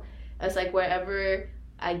now. It's like wherever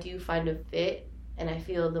I do find a fit and I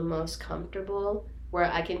feel the most comfortable, where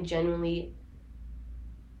I can genuinely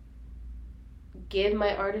give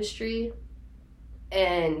my artistry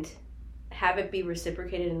and have it be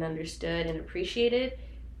reciprocated and understood and appreciated,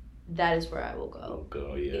 that is where I will go.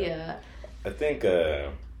 I think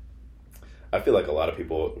I feel like a lot of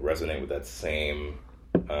people resonate with that same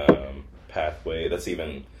pathway. That's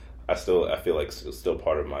even I feel like it's still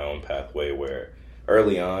part of my own pathway, where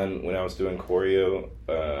early on when I was doing choreo,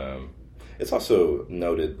 it's also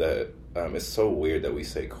noted that it's so weird that we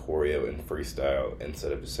say choreo and freestyle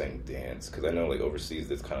instead of just saying dance, because I know like overseas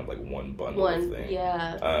it's kind of like one bundle of thing.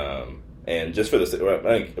 And just for the sake,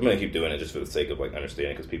 I'm gonna keep doing it just for the sake of like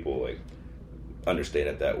understanding, because people like understand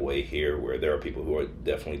it that way here, where there are people who are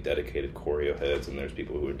definitely dedicated choreo heads, and there's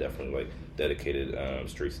people who are definitely like dedicated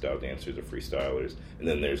street style dancers or freestylers, and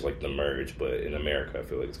then there's like the merge. But in America, I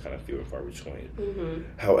feel like it's kind of few and far between.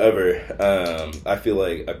 However, I feel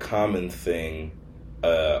like a common thing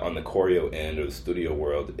on the choreo end or the studio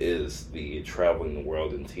world is the traveling the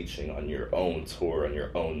world and teaching on your own tour, on your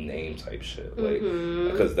own name type shit, like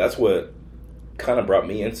because that's what kind of brought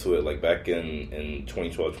me into it, like back in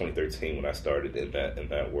 2012, 2013 when I started in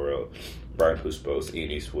that world. Brien, Ian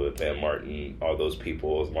Eastwood, Van Martin, all those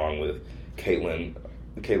people, along with Caitlin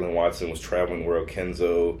Watson was traveling the world,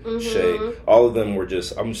 Kenzo, Shay, all of them were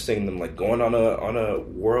just, I'm just seeing them like going on a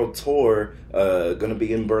world tour, gonna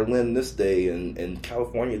be in Berlin this day and in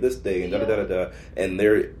California this day and da-da-da-da-da, and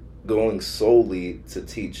they're going solely to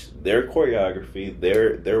teach their choreography,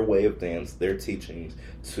 their way of dance, their teachings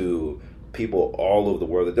to people all over the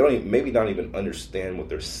world that don't maybe not even understand what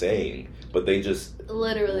they're saying, but they just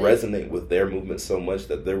literally resonate with their movement so much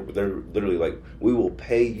that they're literally like, we will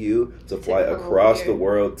pay you to fly across the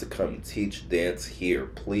world to come teach dance here.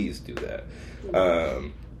 Please do that.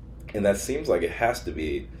 And that seems like it has to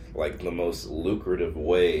be like the most lucrative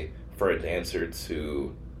way for a dancer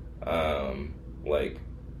to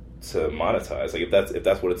to monetize. Like if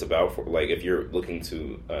that's what it's about, for like if you're looking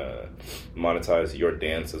to monetize your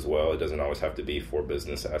dance as well, it doesn't always have to be for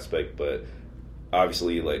business aspect, but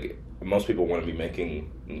obviously like most people want to be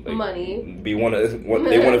making like, money. They want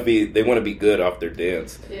to be good off their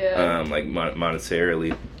dance. Like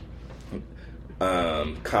monetarily.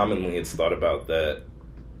 Commonly it's thought about that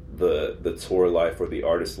the tour life or the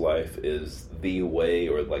artist life is the way,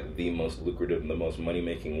 or like the most lucrative and the most money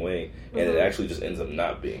making way, and it actually just ends up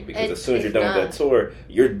not being, because as soon as you're done with that tour,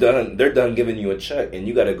 you're done. They're done giving you a check, and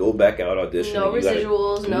you got to go back out audition. No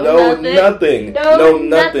residuals, nothing,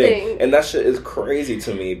 and that shit is crazy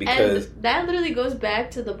to me, because and that literally goes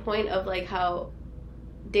back to the point of like how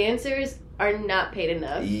dancers are not paid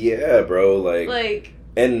enough. Yeah, bro. Like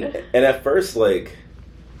and at first like.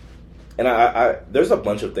 And I there's a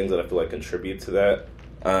bunch of things that I feel like contribute to that.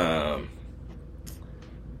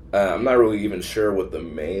 I'm not really even sure what the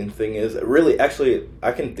main thing is. Really, actually,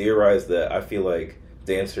 I can theorize that I feel like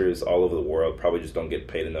dancers all over the world probably just don't get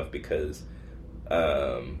paid enough, because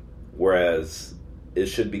whereas it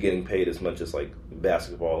should be getting paid as much as like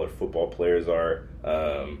basketball or football players are,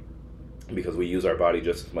 because we use our body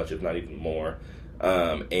just as much, if not even more,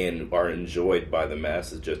 and are enjoyed by the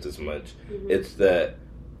masses just as much. It's that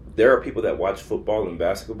there are people that watch football and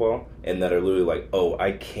basketball and that are literally like, oh,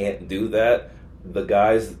 I can't do that. The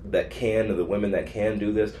guys that can, or the women that can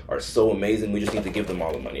do this are so amazing. We just need to give them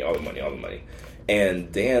all the money.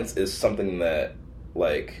 And dance is something that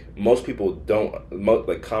like most people don't,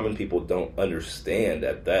 like common people don't understand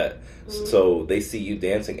at that. Mm-hmm. So they see you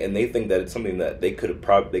dancing and they think that it's something that they could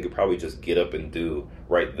probably just get up and do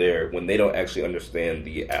right there, when they don't actually understand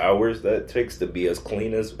the hours that it takes to be as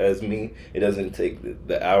clean as me. It doesn't take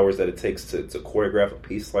the hours that it takes to choreograph a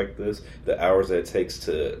piece like this, the hours that it takes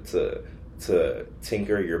to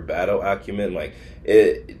tinker your battle acumen. Like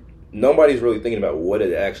it. Nobody's really thinking about what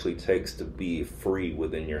it actually takes to be free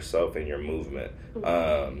within yourself and your movement.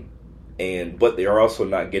 But they are also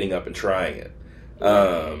not getting up and trying it.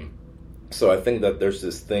 So I think that there's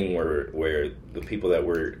this thing where the people that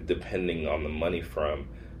we're depending on the money from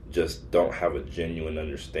just don't have a genuine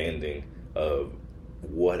understanding of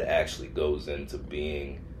what actually goes into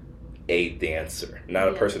being a dancer. Not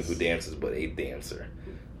a person who dances, but a dancer.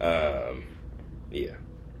 Yeah.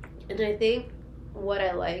 And I think what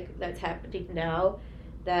I like that's happening now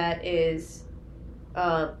that is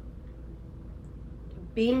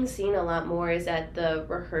being seen a lot more is that the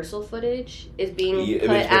rehearsal footage is being put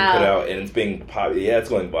out and it's being it's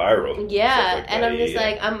going viral. Yeah, like and I'm just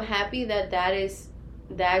like, I'm happy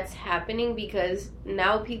that's happening, because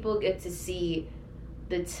now people get to see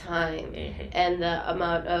the time and the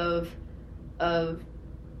amount of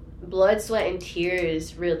blood, sweat, and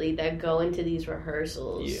tears really that go into these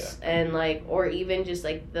rehearsals, and like, or even just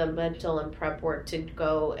like the mental and prep work to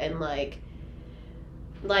go and like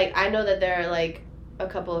I know that there are like a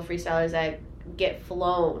couple of freestylers that get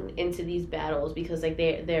flown into these battles because like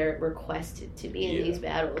they're requested to be in these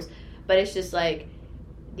battles, but it's just like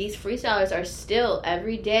these freestylers are still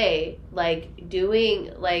every day like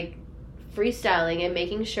doing like freestyling and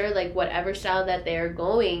making sure like whatever style that they're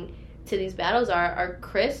going to these battles are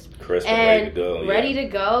crisp and ready to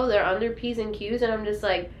go. They're on their P's and Q's, and I'm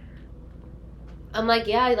like,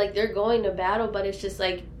 yeah, like they're going to battle, but it's just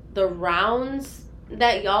like the rounds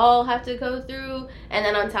that y'all have to go through, and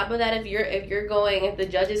then on top of that, if the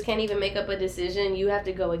judges can't even make up a decision, you have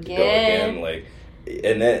to go again. Like,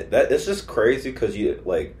 and that it's just crazy, because you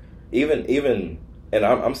like even and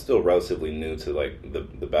I'm still relatively new to like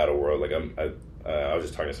the battle world. Like I was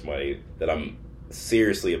just talking to somebody that I'm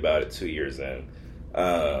seriously about it 2 years in.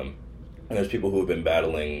 And there's people who have been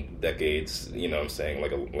battling decades, you know what I'm saying,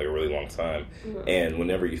 like a really long time. Mm-hmm. And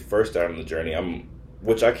whenever you first start on the journey,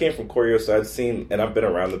 which I came from choreo, so I'd seen, and I've been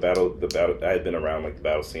around the battle, I had been around like the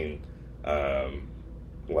battle scene,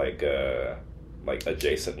 like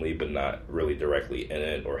adjacently, but not really directly in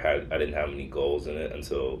it, or I didn't have any goals in it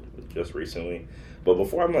until just recently. But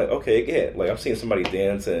before, I'm like, okay, again, like I'm seeing somebody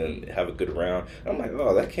dance and have a good round. I'm like,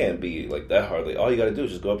 oh, that can't be like that hard. Like all you got to do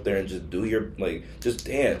is just go up there and just do your just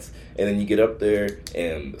dance. And then you get up there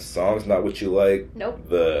and the song's not what you like. Nope.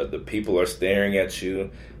 The people are staring at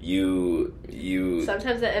you. You.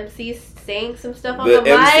 Sometimes the MC's saying some stuff on the mic.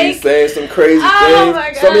 The MC's saying some crazy things. Oh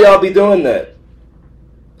my God. Some of y'all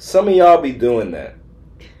be doing that.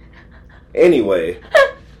 Anyway.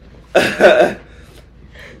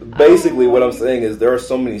 Basically, what I'm saying is there are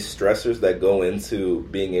so many stressors that go into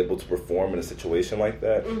being able to perform in a situation like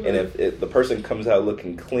that. Mm-hmm. And if the person comes out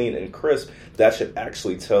looking clean and crisp, that should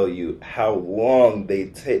actually tell you how long they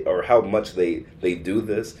take, or how much they do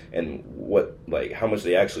this, and how much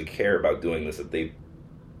they actually care about doing this, if they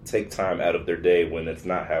take time out of their day when it's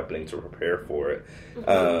not happening to prepare for it.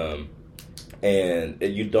 Mm-hmm. And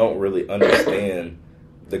you don't really understand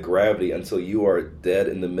the gravity until you are dead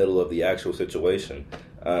in the middle of the actual situation.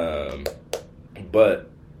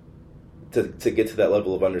 But to get to that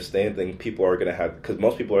level of understanding, people are going to have, because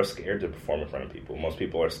most people are scared to perform in front of people. Most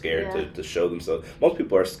people are scared to show themselves. Most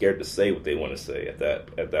people are scared to say what they want to say at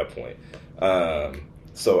that point.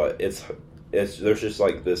 So there's just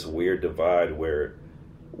like this weird divide where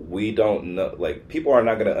we don't know, like people are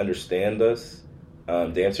not going to understand us,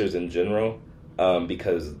 dancers in general,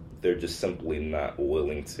 because they're just simply not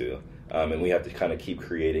willing to. And we have to kind of keep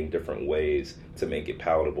creating different ways to make it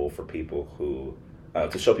palatable for people who,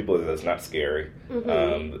 to show people that it's not scary,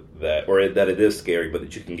 that it is scary, but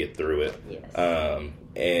that you can get through it. Yes.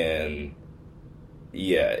 And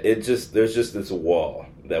yeah, there's just this wall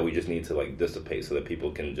that we just need to like dissipate so that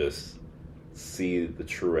people can just see the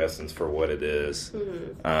true essence for what it is,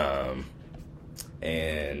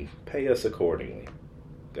 and pay us accordingly.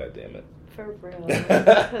 God damn it. For real.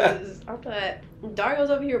 Because I thought Dario's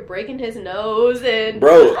over here breaking his nose and...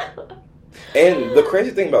 Bro. And the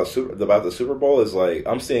crazy thing about the Super Bowl is like,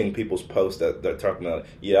 I'm seeing people's posts that they're talking about,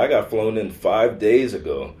 yeah, I got flown in 5 days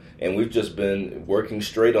ago, and we've just been working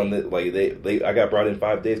straight on the, like, I got brought in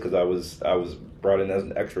 5 days because I was brought in as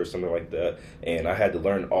an extra or something like that, and I had to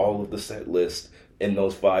learn all of the set list in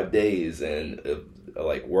those 5 days, and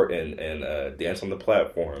like work and dance on the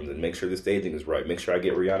platforms and make sure the staging is right. Make sure I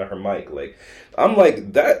get Rihanna her mic. Like, I'm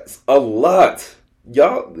like, that's a lot.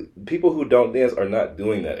 Y'all, people who don't dance are not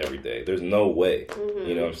doing that every day. There's no way. Mm-hmm.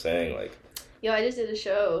 You know what I'm saying? Like, yo, I just did a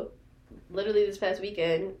show literally this past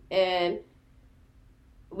weekend, and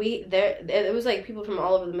it was like people from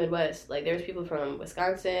all over the Midwest. Like, there's people from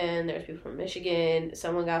Wisconsin, there's people from Michigan.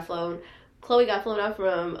 Someone got flown. Chloe got flown out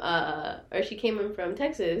from, or she came in from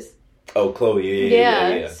Texas. Oh, Chloe,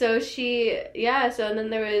 yeah. So and then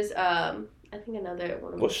there was, I think another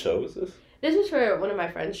one. What show is this? This was for one of my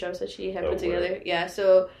friend's shows that she had put together. Word. Yeah,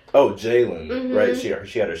 so. Oh, Jalen, mm-hmm. Right? She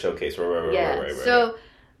had her showcase, right. So,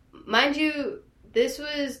 mind you, this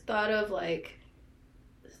was thought of like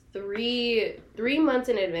 3 months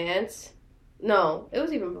in advance. No, it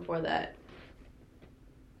was even before that.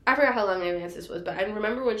 I forgot how long in advance this was, but I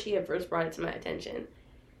remember when she had first brought it to my attention.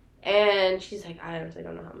 And she's like, I honestly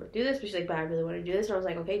don't know how I'm going to do this, but she's like, but I really want to do this. And I was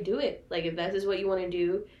like, okay, do it. Like, if that is what you want to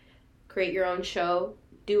do, create your own show,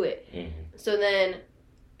 do it. Mm-hmm. So then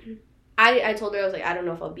I told her, I was like, I don't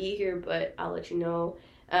know if I'll be here, but I'll let you know.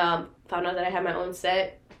 Found out that I had my own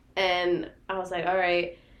set, and I was like, all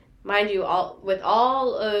right. Mind you, with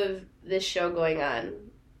all of this show going on,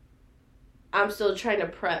 I'm still trying to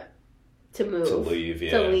prep to move. To leave.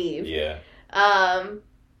 Yeah.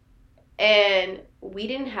 And we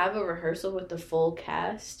didn't have a rehearsal with the full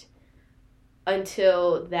cast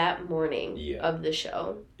until that morning of the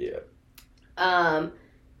show. Yeah.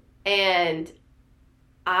 And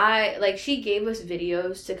she gave us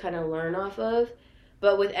videos to kind of learn off of,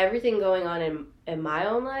 but with everything going on in my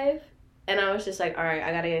own life, and I was just like, all right,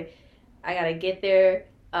 I gotta get there.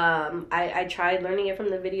 I tried learning it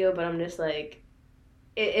from the video, but I'm just like,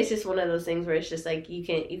 it's just one of those things where it's just like, you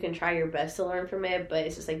can try your best to learn from it, but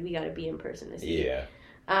it's just like, we gotta be in person to see. Yeah.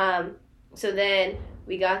 So then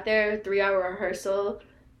we got there, 3-hour rehearsal,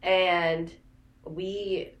 and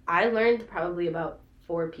I learned probably about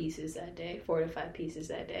 4 to 5 pieces that day.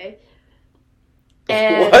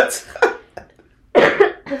 And, what?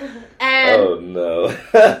 And, oh no.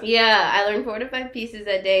 Yeah, I learned 4 to 5 pieces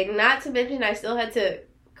that day. Not to mention, I still had to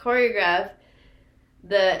choreograph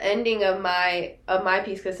the ending of my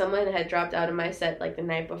piece because someone had dropped out of my set like the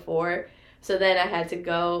night before. So then I had to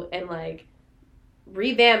go and like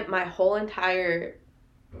revamp my whole entire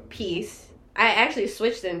piece. I actually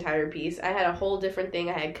switched the entire piece. I had a whole different thing.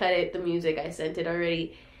 I had cut it, the music, I sent it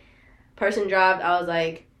already. Person dropped. I was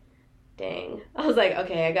like, dang. I was like,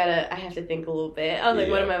 okay, I have to think a little bit. I was like,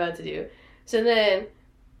 what am I about to do? So then,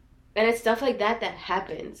 and it's stuff like that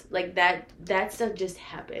happens. Like that stuff just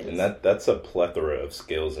happens. And that's a plethora of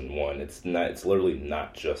skills in one. It's literally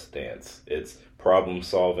not just dance. It's problem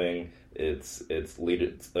solving. It's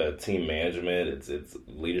team management. It's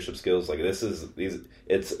leadership skills. Like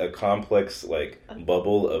it's a complex like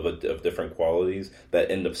bubble of different qualities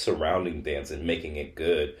that end up surrounding dance and making it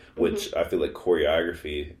good. Which mm-hmm. I feel like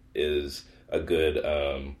choreography is a good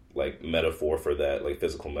like metaphor for that, like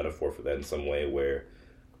physical metaphor for that in some way, where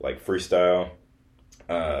like freestyle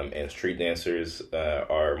and street dancers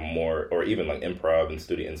are more, or even like improv and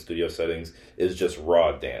studio settings is just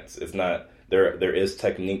raw dance. It's not. There is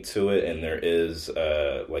technique to it, and there is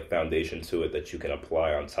like foundation to it that you can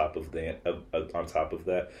apply on top of that.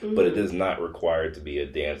 Mm-hmm. But it is not required to be a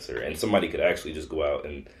dancer, and somebody could actually just go out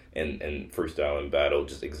and freestyle and battle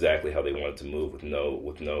just exactly how they wanted to move with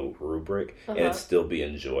no rubric, and it still be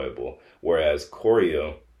enjoyable. Whereas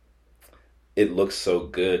choreo, it looks so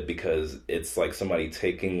good because it's like somebody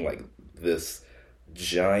taking like this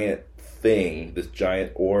giant thing, this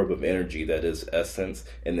giant orb of energy that is essence,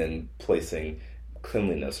 and then placing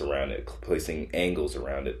cleanliness around it, placing angles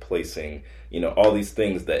around it, placing, all these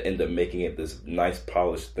things that end up making it this nice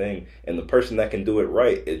polished thing. And the person that can do it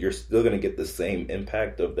right, you're still going to get the same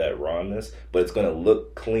impact of that rawness, but it's going to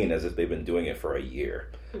look clean as if they've been doing it for a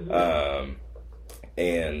year. Mm-hmm.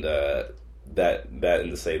 That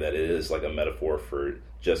and to say that it is like a metaphor for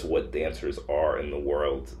just what dancers are in the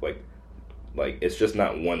world, like it's just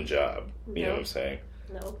not one job. You know what I'm saying?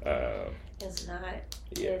 No, it's not.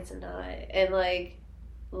 Yeah. It's not. And like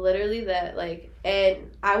literally that, like,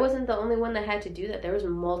 and I wasn't the only one that had to do that. There was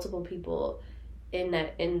multiple people in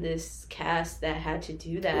this cast that had to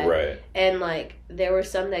do that. Right. And like there were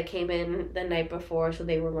some that came in the night before, so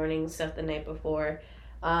they were learning stuff the night before.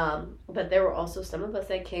 But there were also some of us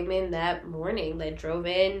that came in that morning, that drove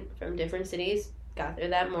in from different cities, got there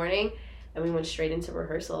that morning, and we went straight into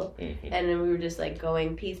rehearsal. Mm-hmm. And then we were just like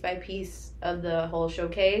going piece by piece of the whole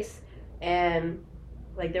showcase. And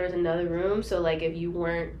like there was another room, so like if you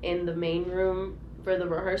weren't in the main room for the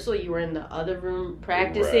rehearsal, you were in the other room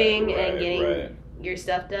practicing and getting your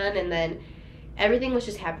stuff done. And then everything was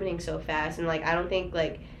just happening so fast. And, like, I don't think,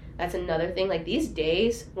 like, that's another thing. Like, these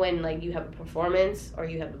days when, like, you have a performance or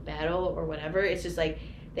you have a battle or whatever, it's just, like,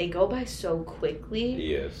 they go by so quickly.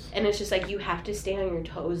 Yes. And it's just, like, you have to stay on your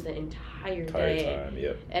toes the entire day. Time,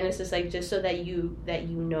 yep. And it's just, like, just so that you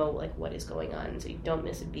know, like, what is going on, so you don't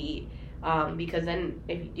miss a beat. Because then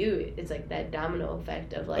if you do, it's like that domino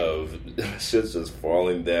effect of like shit's just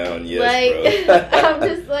falling down. Yes, like, bro. I'm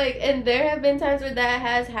just like, and there have been times where that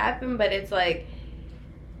has happened, but it's like,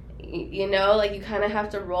 you know, like you kind of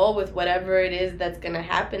have to roll with whatever it is that's gonna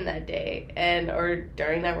happen that day, and or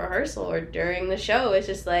during that rehearsal or during the show. It's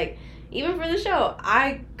just like, even for the show,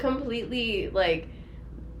 I completely like.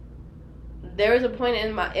 There was a point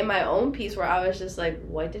in my own piece where I was just like,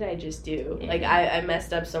 what did I just do? Mm-hmm. Like, I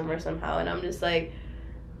messed up somewhere somehow, and I'm just like,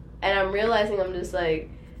 and I'm realizing I'm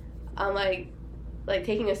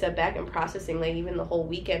taking a step back and processing, like, even the whole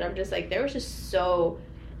weekend. I'm just like, there was just so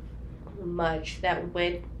much that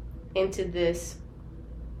went into this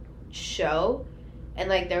show, and,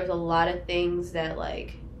 like, there was a lot of things that,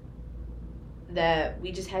 like, that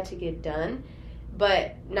we just had to get done.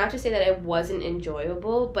 But not to say that it wasn't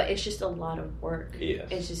enjoyable, but it's just a lot of work.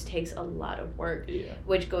 Yes. It just takes a lot of work. Yeah.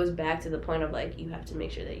 Which goes back to the point of, like, you have to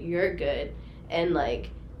make sure that you're good and, like,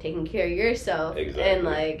 taking care of yourself. Exactly. And,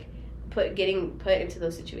 like, getting put into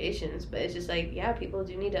those situations. But it's just, like, yeah, people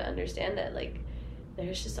do need to understand that, like,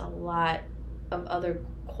 there's just a lot of other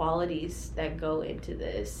qualities that go into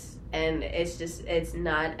this. And it's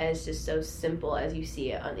not as just so simple as you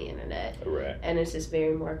see it on the internet. Right. And it's just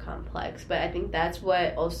very more complex. But I think that's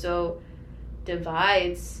what also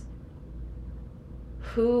divides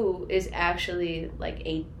who is actually, like,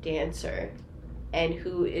 a dancer and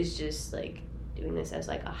who is just, like, doing this as,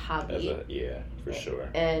 like, a hobby. Yeah, for sure.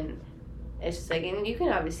 And it's just, like, and you can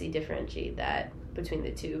obviously differentiate that between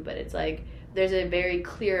the two, but it's, like, there's a very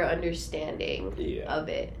clear understanding of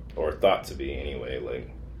it. Or thought to be, anyway,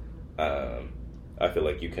 like... I feel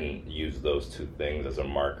like you can use those two things as a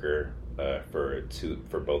marker for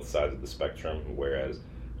both sides of the spectrum, whereas,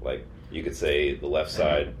 like, you could say the left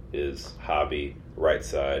side is hobby, right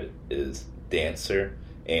side is dancer,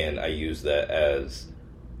 and I use that as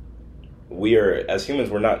as humans,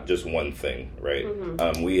 we're not just one thing, right?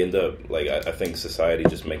 Mm-hmm. We end up, like, I think society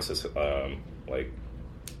just makes us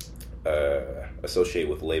associate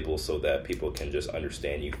with labels so that people can just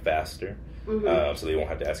understand you faster. Mm-hmm. So they won't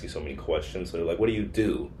have to ask you so many questions. So they're like, what do you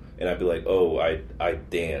do? And I'd be like, oh, I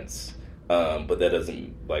dance. But that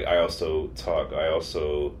doesn't, like, I also talk. I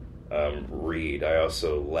also read. I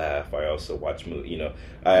also laugh. I also watch movies. You know,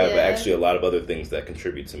 I have actually a lot of other things that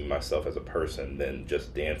contribute to myself as a person than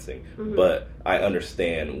just dancing. Mm-hmm. But I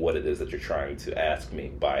understand what it is that you're trying to ask me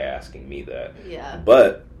by asking me that. Yeah.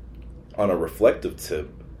 But on a reflective tip,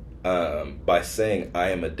 by saying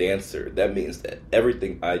I am a dancer, that means that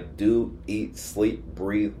everything I do, eat, sleep,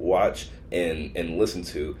 breathe, watch, and listen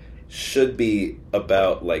to should be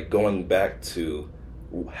about, like, going back to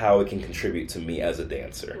how it can contribute to me as a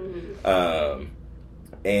dancer. Mm-hmm.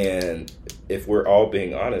 And if we're all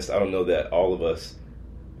being honest, I don't know that all of us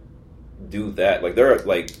do that. Like, there are,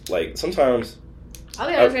 like sometimes... I'll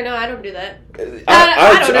be honest right now, I don't do that.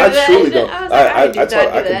 I truly don't. I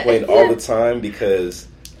complain all the time because...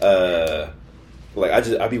 like,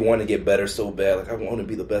 I be wanting to get better so bad. Like, I want to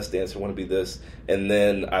be the best dancer, I want to be this. And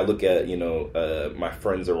then I look at, you know, my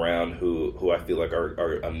friends around who I feel like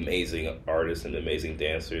are amazing artists and amazing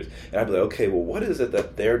dancers. And I'd be like, okay, well, what is it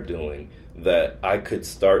that they're doing that I could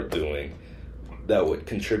start doing that would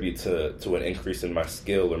contribute to an increase in my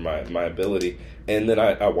skill or my ability? And then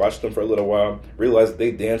I watched them for a little while, realized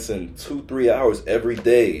they dancing 2-3 hours every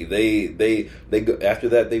day. They go, after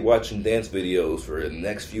that, they watching dance videos for the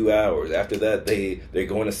next few hours. After that, they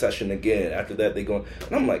go in a session again. After that, they go,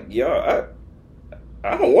 and I'm like, yeah,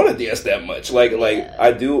 I don't want to dance that much. Like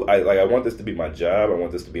I do. I want this to be my job. I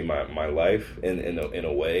want this to be my life in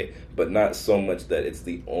a way, but not so much that it's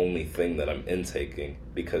the only thing that I'm intaking.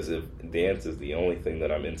 Because if dance is the only thing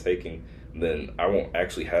that I'm intaking, then I won't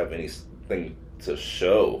actually have anything to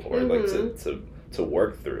show or like to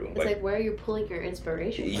work through. It's like where are you pulling your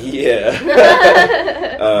inspiration from? Yeah.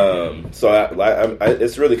 So I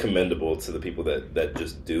it's really commendable to the people that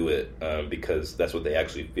just do it because that's what they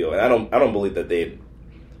actually feel. And I don't believe that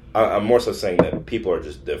I'm more so saying that people are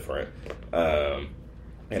just different. And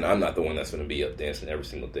I'm not the one that's going to be up dancing every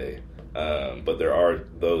single day. But there are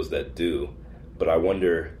those that do. But I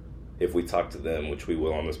wonder if we talk to them, which we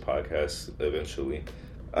will on this podcast eventually,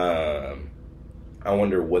 I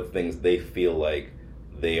wonder what things they feel like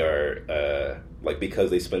they are, like,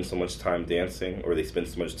 because they spend so much time dancing or they spend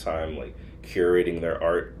so much time, like, curating their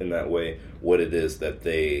art in that way, what it is that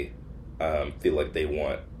they feel like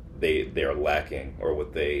they're lacking, or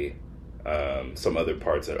what they some other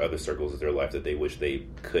parts or other circles of their life that they wish they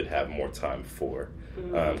could have more time for.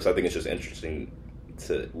 So I think it's just interesting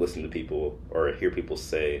to listen to people or hear people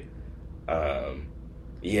say,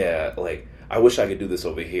 yeah, like, I wish I could do this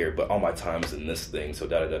over here, but all my time is in this thing, so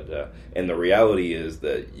da-da-da-da. And the reality is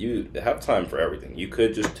that you have time for everything. You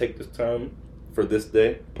could just take this time for this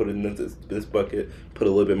day, put it in this bucket, put a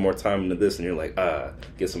little bit more time into this, and you're like,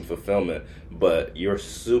 get some fulfillment. But you're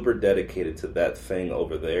super dedicated to that thing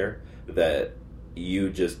over there that you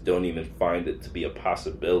just don't even find it to be a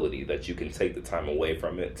possibility that you can take the time away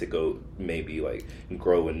from it to go maybe, like,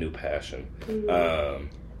 grow a new passion.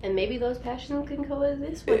 And maybe those passions can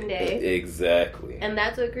coexist one day. Exactly. And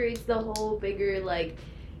that's what creates the whole bigger, like,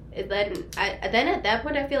 then at that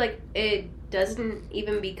point I feel like it doesn't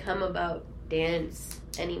even become about dance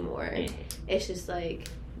anymore. It's just like,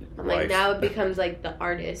 I'm like, now it becomes like the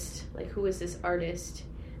artist. Like, who is this artist?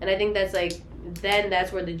 And I think that's like, then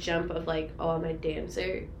that's where the jump of like, oh, I'm a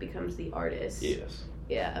dancer becomes the artist. Yes.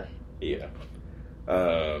 Yeah. Yeah.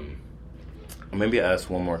 Maybe I ask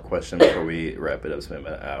one more question before we wrap it up. It's been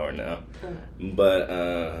about an hour now. But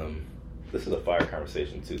this is a fire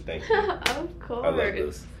conversation too. Thank you. Of course. I love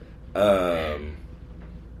this.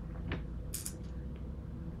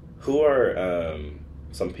 Who are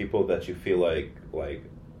some people that you feel like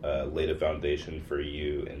laid a foundation for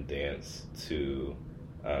you in dance to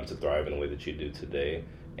thrive in the way that you do today,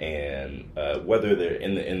 and whether they're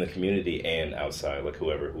in the community and outside, like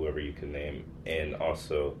whoever you can name, and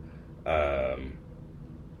also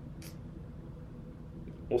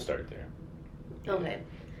we'll start there. Okay.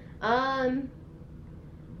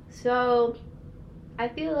 So I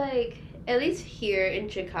feel like, at least here in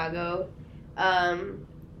Chicago,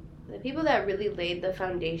 the people that really laid the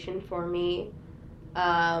foundation for me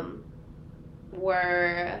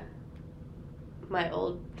were my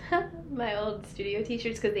old studio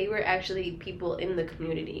teachers, because they were actually people in the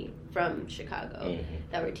community from Chicago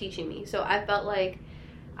that were teaching me. So I felt like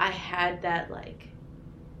I had that, like,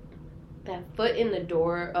 that foot in the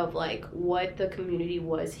door of, like, what the community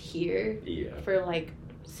was here for, like,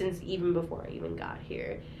 since even before I even got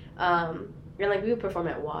here. And, like, we would perform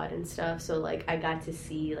at WAD and stuff, so, like, I got to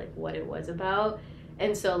see, like, what it was about.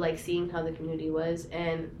 And so, like, seeing how the community was.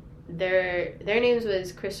 And their names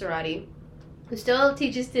was Chris Cerati, who still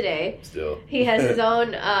teaches today. Still. He has his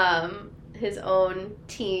own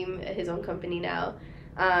team, his own company now.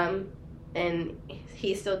 And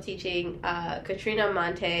he's still teaching. Katrina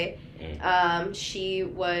Monte, she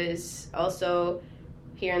was also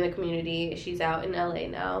here in the community. She's out in LA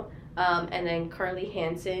now. And then Carly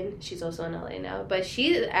Hansen, she's also in LA now. But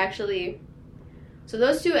she actually, so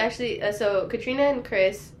those two actually, so Katrina and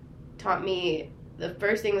Chris taught me the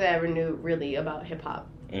first things I ever knew really about hip hop.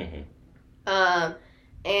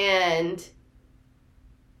 And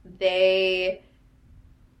they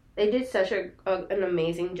did such an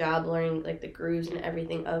amazing job learning, like, the grooves and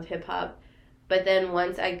everything of hip hop. But then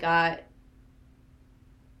once I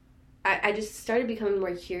just started becoming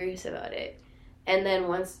more curious about it. And then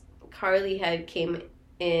once Carly had came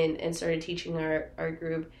in and started teaching our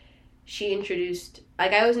group, she introduced,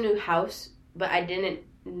 like, I always knew house, but I didn't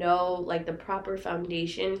know, like, the proper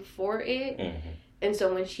foundation for it. And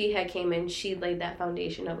so when she had came in, she laid that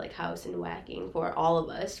foundation of, like, house and whacking for all of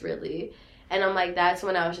us, really. And I'm like, that's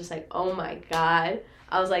when I was just like, oh my God.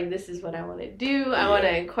 I was like, this is what I want to do. I want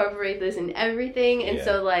to incorporate this in everything. And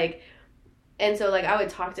so like I would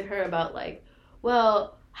talk to her about, like,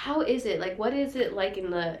 well, how is it? Like, what is it like in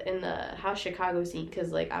the house Chicago scene?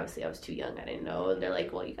 Because, like, obviously I was too young. I didn't know. And they're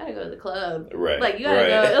like, well, you got to go to the club. Right. Like, you got to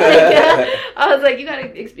go. Like, I was like, you got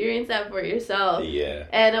to experience that for yourself. Yeah.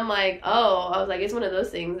 And I'm like, oh, I was like, it's one of those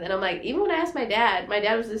things. And I'm like, even when I asked my dad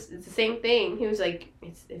was just, it's the same thing. He was like,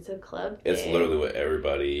 it's a club thing. It's literally what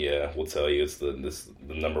everybody will tell you. It's the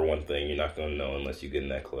number one thing you're not going to know unless you get in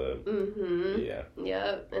that club. Yeah.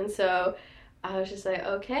 Yep. And so I was just like,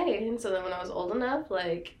 okay. And so then when I was old enough,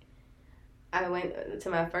 like, I went to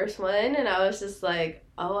my first one, and I was just like,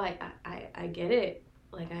 oh, I get it.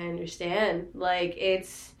 Like, I understand. Like,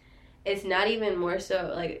 it's not even more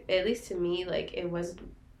so, like, at least to me, like, it was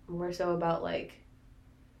more so about, like,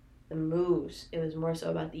 the moves. It was more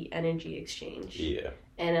so about the energy exchange. Yeah.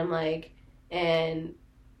 And I'm like, and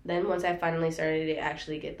then once I finally started to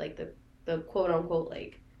actually get, like, the quote-unquote,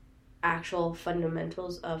 like, actual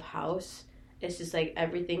fundamentals of house, it's just, like,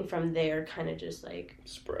 everything from there kind of just, like,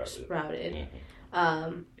 sprouted.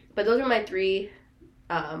 But those were my three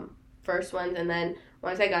first ones. And then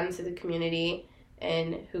once I got into the community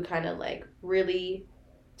and who kind of, like, really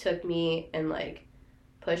took me and, like,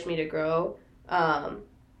 pushed me to grow,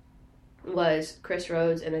 was Chris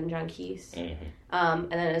Rhodes and then John Keese. Mm-hmm.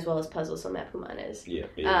 And then as well as Puzzle, so Matt Pumanes.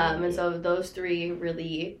 And so those three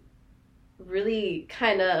really, really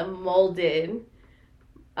kind of molded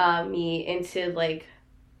me into, like,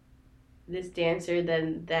 this dancer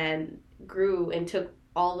then grew and took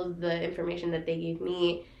all of the information that they gave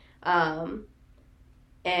me. And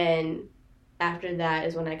after that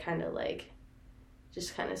is when I kind of, like,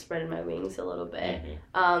 just kind of spread my wings a little bit.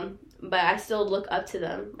 Mm-hmm. But I still look up to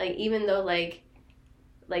them. Like, even though, like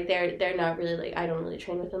they're not really, like, I don't really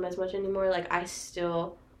train with them as much anymore. Like, I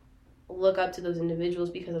still look up to those individuals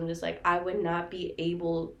because I'm just, like, I would not be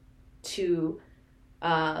able to,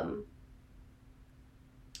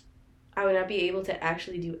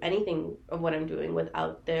 actually do anything of what I'm doing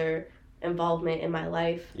without their involvement in my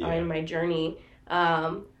life or in my journey.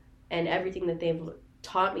 And everything that they've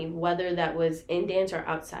taught me, whether that was in dance or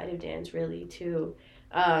outside of dance, really, too.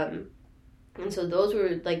 And so those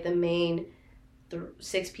were, like, the main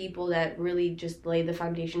 6 people that really just laid the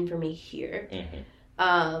foundation for me here.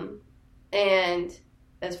 Mm-hmm. And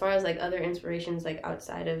as far as, like, other inspirations, like,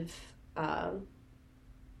 outside of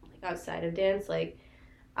dance, like,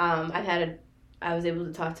 I was able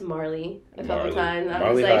to talk to Marley a couple times.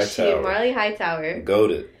 Marley Hightower.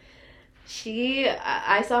 Goated.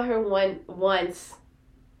 I saw her once.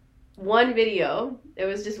 One video. It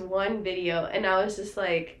was just one video, and I was just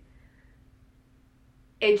like,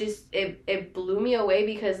 it blew me away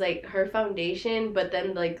because, like, her foundation, but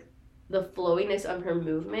then, like, the flowiness of her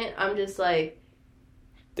movement, I'm just like,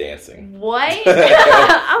 dancing. What?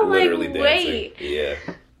 I'm literally like, dancing. Wait. Yeah.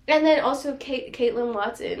 And then also Caitlin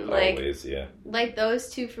Watson, like, always, yeah. Like, those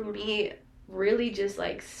two for me really just,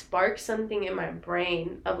 like, sparked something in my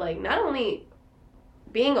brain of, like, not only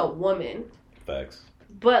being a woman. Facts.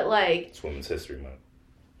 But, like... It's Women's History Month.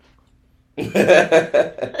 I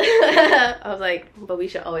was like, but we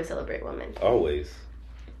should always celebrate women. Always.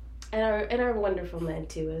 And our wonderful men,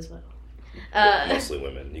 too, as well. Mostly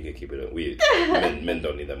women. You can keep it up. Men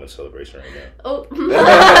don't need that much celebration right now. Oh.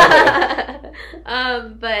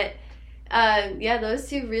 Yeah, those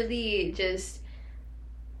two really just...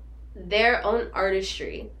 Their own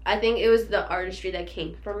artistry. I think it was the artistry that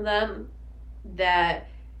came from them that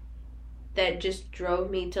just drove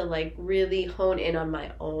me to, like, really hone in on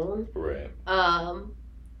my own. Right.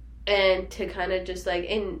 And to kind of just, like,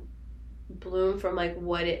 bloom from, like,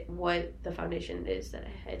 what the foundation is that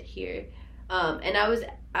I had here. And I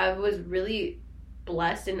was really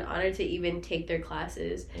blessed and honored to even take their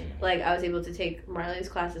classes. Mm-hmm. Like, I was able to take Marley's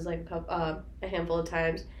classes, like, a handful of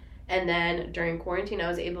times. And then during quarantine, I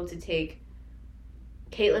was able to take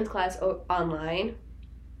Caitlin's class online.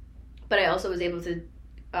 But I also was able to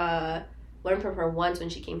learn from her once when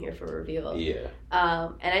she came here for Reveal. Yeah.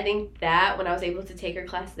 And I think that when I was able to take her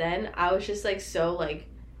class then, I was just, like, so, like,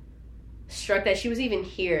 struck that she was even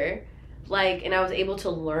here. Like, and I was able to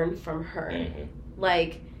learn from her. Mm-hmm.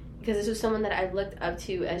 Like, because this was someone that I looked up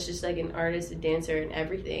to as just, like, an artist, a dancer, and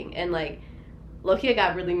everything. And, like, low-key, I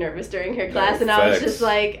got really nervous during her class, and I was just,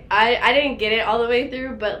 like, I didn't get it all the way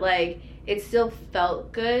through, but, like, it still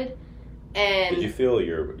felt good. And did you feel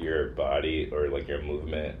your body or, like, your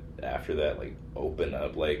movement after that, like, open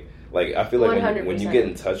up? Like I feel like when you get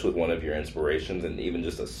in touch with one of your inspirations in even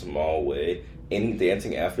just a small way, any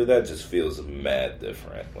dancing after that just feels mad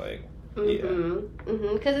different. Like,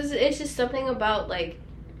 because it's just something about, like,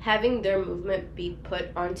 having their movement be put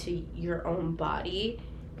onto your own body.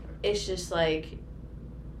 It's just, like,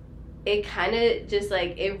 it kind of just,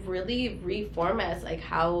 like, it really reformats, like,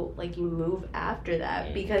 how, like, you move after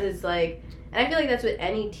that. Because it's, like, and I feel like that's with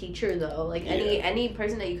any teacher, though. Like, any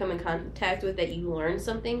person that you come in contact with that you learn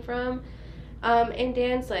something from in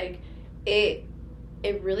dance, like, it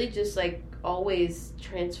really just, like, always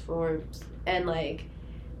transforms. And, like,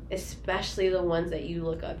 especially the ones that you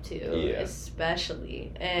look up to.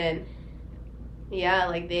 Especially. And, yeah,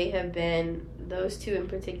 like, those two in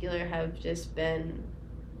particular have just been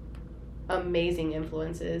amazing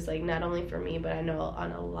influences, like, not only for me, but I know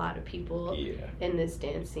on a lot of people in this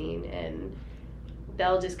dance scene, and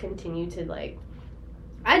they'll just continue to, like,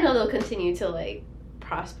 I know they'll continue to, like,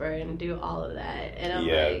 prosper and do all of that. And I'm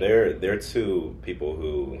like, they're two people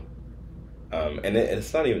who and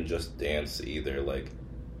it's not even just dance either. Like,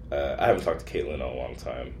 I haven't talked to Caitlin in a long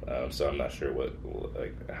time, so I'm not sure what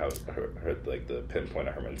like, how her like, the pinpoint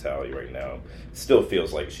of her mentality right now. Still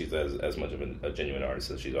feels like she's as much of a genuine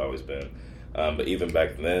artist as she's always been. But even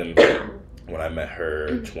back then, when I met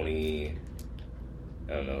her,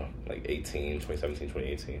 2017,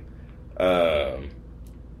 2018,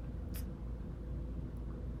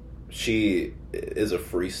 she is a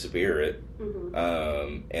free spirit,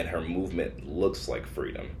 and her movement looks like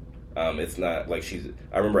freedom. It's not like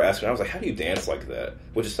I remember asking her, I was like, how do you dance like that?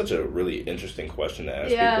 Which is such a really interesting question to ask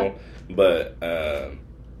people. But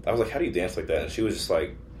I was like, how do you dance like that? And she was just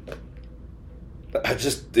like, I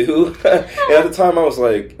just do. And at the time I was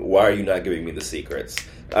like, why are you not giving me the secrets?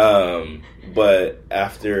 But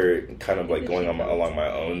after kind of like going along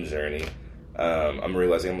my own journey, I'm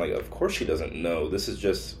realizing, I'm like, of course she doesn't know. This is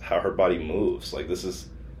just how her body moves. Like, this is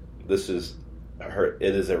her.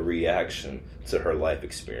 It is a reaction to her life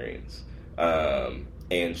experience,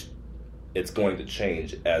 and it's going to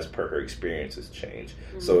change as per her experiences change.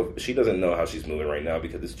 Mm-hmm. So she doesn't know how she's moving right now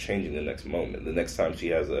because it's changing the next moment. The next time she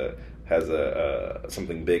has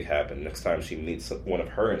something big happen, next time she meets one of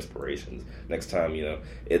her inspirations, next time,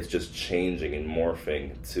 it's just changing and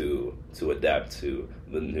morphing to adapt to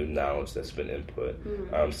the new knowledge that's been input.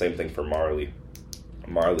 Mm-hmm. Same thing for Marley.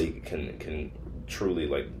 Marley can truly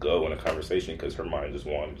like go in a conversation because her mind just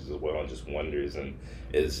wanders as well and just wonders and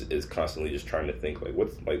is constantly just trying to think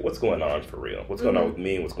what's going on for real, what's going on with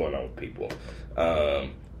me, what's going on with people,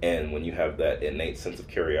 and when you have that innate sense of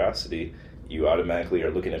curiosity, you automatically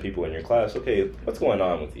are looking at people in your class, okay, what's going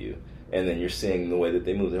on with you? And then you're seeing the way that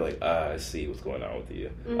they move, they're like, I see what's going on with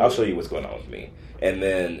you. Mm-hmm. I'll show you what's going on with me. And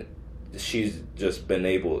then she's been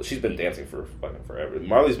dancing for fucking forever.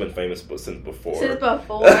 Marley's been famous since before.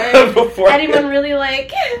 Before anyone really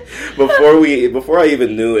like before I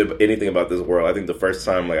even knew anything about this world. I think the first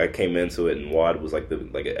time like I came into it and WAD was like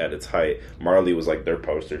at its height, Marley was like their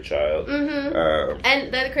poster child. Mm-hmm.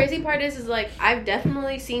 And the crazy part is like I've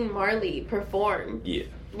definitely seen Marley perform. Yeah.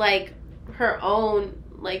 Like her own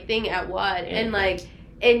like thing at WAD, mm-hmm. and like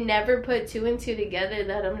it never put two and two together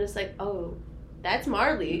that I'm just like, oh, that's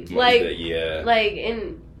Marley. Like, yeah.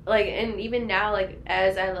 And even now, like,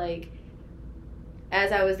 as I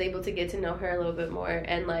was able to get to know her a little bit more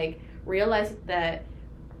and, like, realize that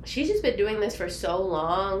she's just been doing this for so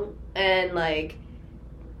long and, like,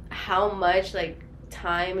 how much, like,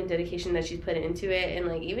 time and dedication that she's put into it. And,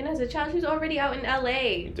 like, even as a child, she was already out in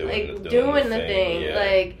LA, doing the thing. Yeah.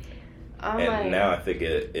 Like, now I think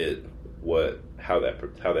how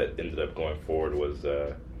that ended up going forward was,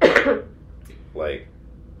 like,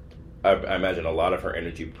 I imagine a lot of her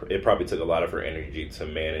energy, it probably took a lot of her energy to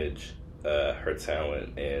manage her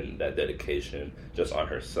talent and that dedication just on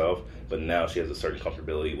herself. But now she has a certain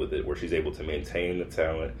comfortability with it where she's able to maintain the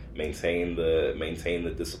talent, maintain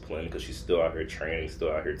the discipline because she's still out here training,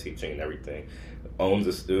 still out here teaching and everything. Owns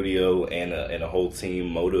a studio and a whole team.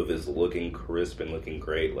 Motive is looking crisp and looking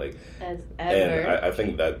great. Like, as ever. And I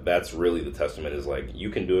think that's really the testament is like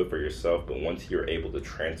you can do it for yourself, but once you're able to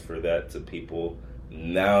transfer that to people,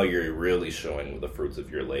 now you're really showing the fruits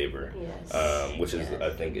of your labor. Yes. Which is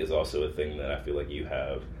I think is also a thing that I feel like you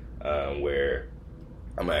have, where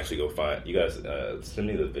I'm gonna actually go find you guys. Send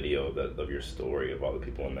me the video of your story of all the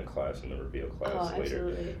people in the class in the reveal class later.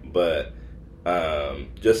 Absolutely. But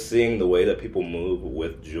just seeing the way that people move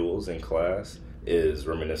with Jules in class is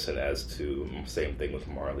reminiscent as to same thing with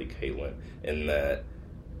Marley Caitlin, in that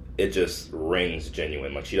it just rings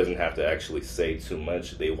genuine. Like, she doesn't have to actually say too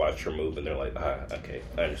much. They watch her move and they're like, okay,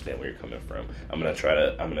 I understand where you're coming from. I'm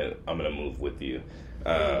gonna move with you.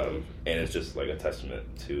 And it's just like a testament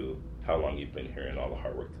to how long you've been here and all the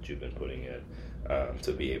hard work that you've been putting in,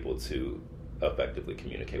 to be able to effectively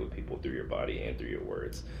communicate with people through your body and through your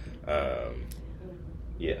words.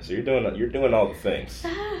 Yeah, so you're doing all the things.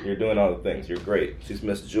 You're doing all the things. You're great. She's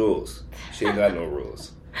Miss Jules. She ain't got no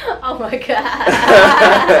rules. Oh my god.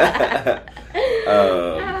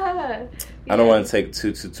 I don't want to take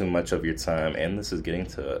too much of your time, and this is getting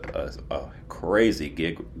to a crazy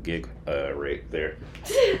gig rate there.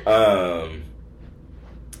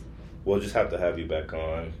 We'll just have to have you back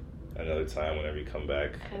on another time whenever you come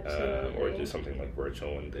back, or do something like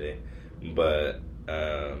virtual one day. But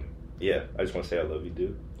yeah, I just want to say I love you,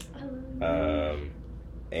 dude. I love you.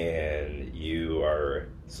 And you are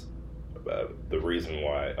the reason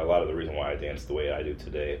why I dance the way I do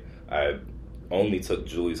today. I only took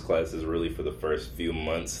Julie's classes really for the first few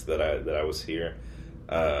months that I was here,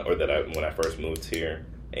 when I first moved here,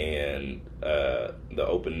 and the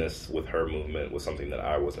openness with her movement was something that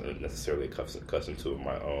I wasn't necessarily accustomed to of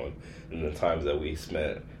my own. And the times that we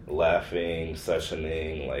spent laughing,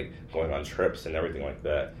 sessioning, like going on trips and everything like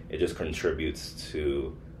that, it just contributes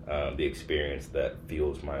to the experience that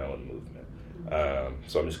fuels my own movement.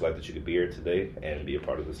 So I'm just glad that you could be here today and be a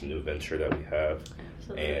part of this new venture that we have.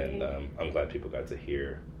 Absolutely. And I'm glad people got to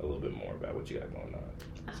hear a little bit more about what you got going on.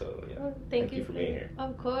 So yeah, well, thank you for being here.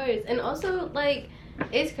 Of course. And also, like,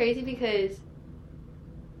 it's crazy because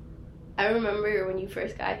I remember when you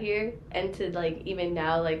first got here, and to like even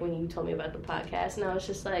now, like when you told me about the podcast, and I was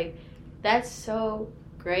just like, that's so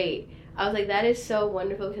great. I was like, that is so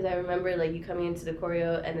wonderful, because I remember, like, you coming into the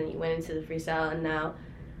choreo, and then you went into the freestyle, and now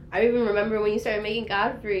I even remember when you started making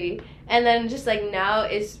Godfrey, and then just, like, now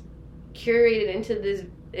it's curated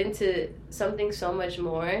into something so much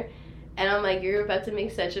more, and I'm like, you're about to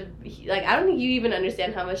make such a, like, I don't think you even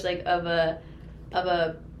understand how much, like, of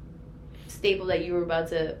a staple that you were about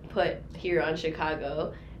to put here on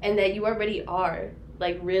Chicago, and that you already are,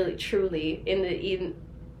 like, really, truly, in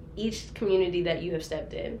each community that you have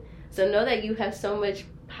stepped in. So know that you have so much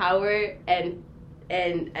power and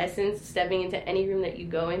essence stepping into any room that you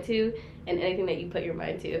go into and anything that you put your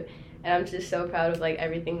mind to. And I'm just so proud of, like,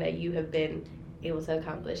 everything that you have been able to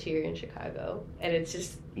accomplish here in Chicago. And it's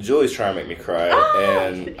just... Julie's trying to make me cry,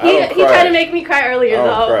 and he tried to make me cry earlier,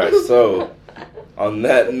 though. I don't cry. So, on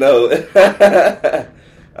that note...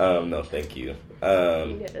 no, thank you.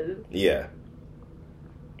 Yeah.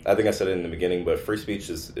 I think I said it in the beginning, but free speech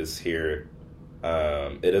is here.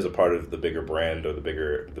 It is a part of the bigger brand, or the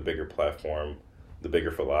bigger platform, the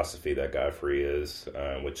bigger philosophy that Godfrey is,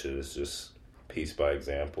 which is just peace by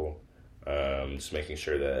example. Just making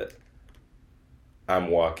sure that I'm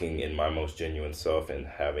walking in my most genuine self and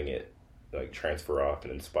having it, like, transfer off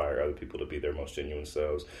and inspire other people to be their most genuine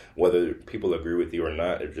selves. Whether people agree with you or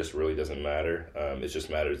not, it just really doesn't matter. It just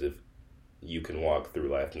matters if you can walk through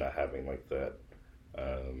life not having, like, that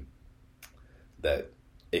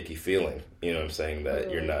icky feeling, you know what I'm saying, that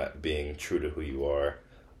you're not being true to who you are.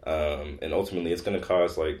 And ultimately it's going to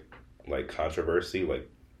cause like controversy, like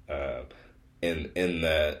in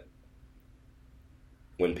that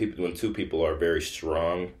when two people are very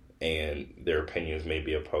strong and their opinions may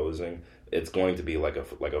be opposing, it's going to be like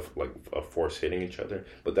a force hitting each other.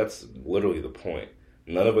 But that's literally the point.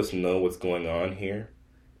 None of us know what's going on here.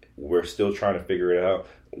 We're still trying to figure it out.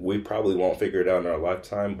 We probably won't figure it out in our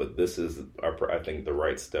lifetime, but this is, I think, the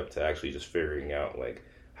right step to actually just figuring out, like,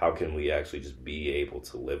 how can we actually just be able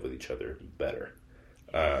to live with each other better.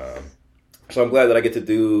 So I'm glad that I get to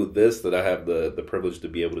do this, that I have the privilege to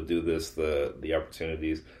be able to do this, the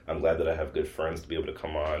opportunities. I'm glad that I have good friends to be able to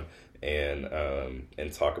come on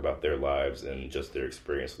and talk about their lives and just their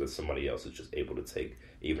experience, so that somebody else is just able to take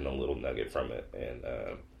even a little nugget from it and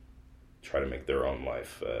try to make their own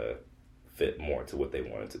life fit more to what they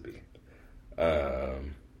want it to be.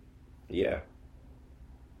 Yeah.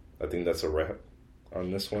 I think that's a wrap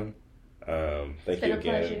on this one. Thank you again,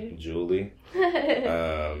 pleasure. Julie.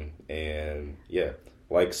 And yeah,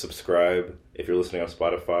 like, subscribe. If you're listening on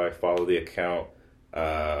Spotify, follow the account.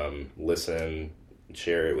 Listen,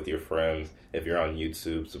 share it with your friends. If you're on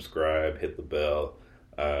YouTube, subscribe, hit the bell.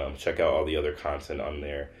 Check out all the other content on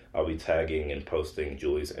there. I'll be tagging and posting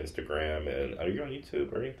Julie's Instagram. And are you on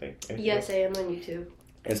YouTube or anything? Yes, I am on YouTube.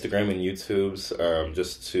 Instagram and YouTube's,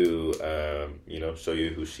 just to show you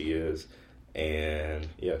who she is. And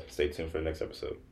yeah, stay tuned for the next episode.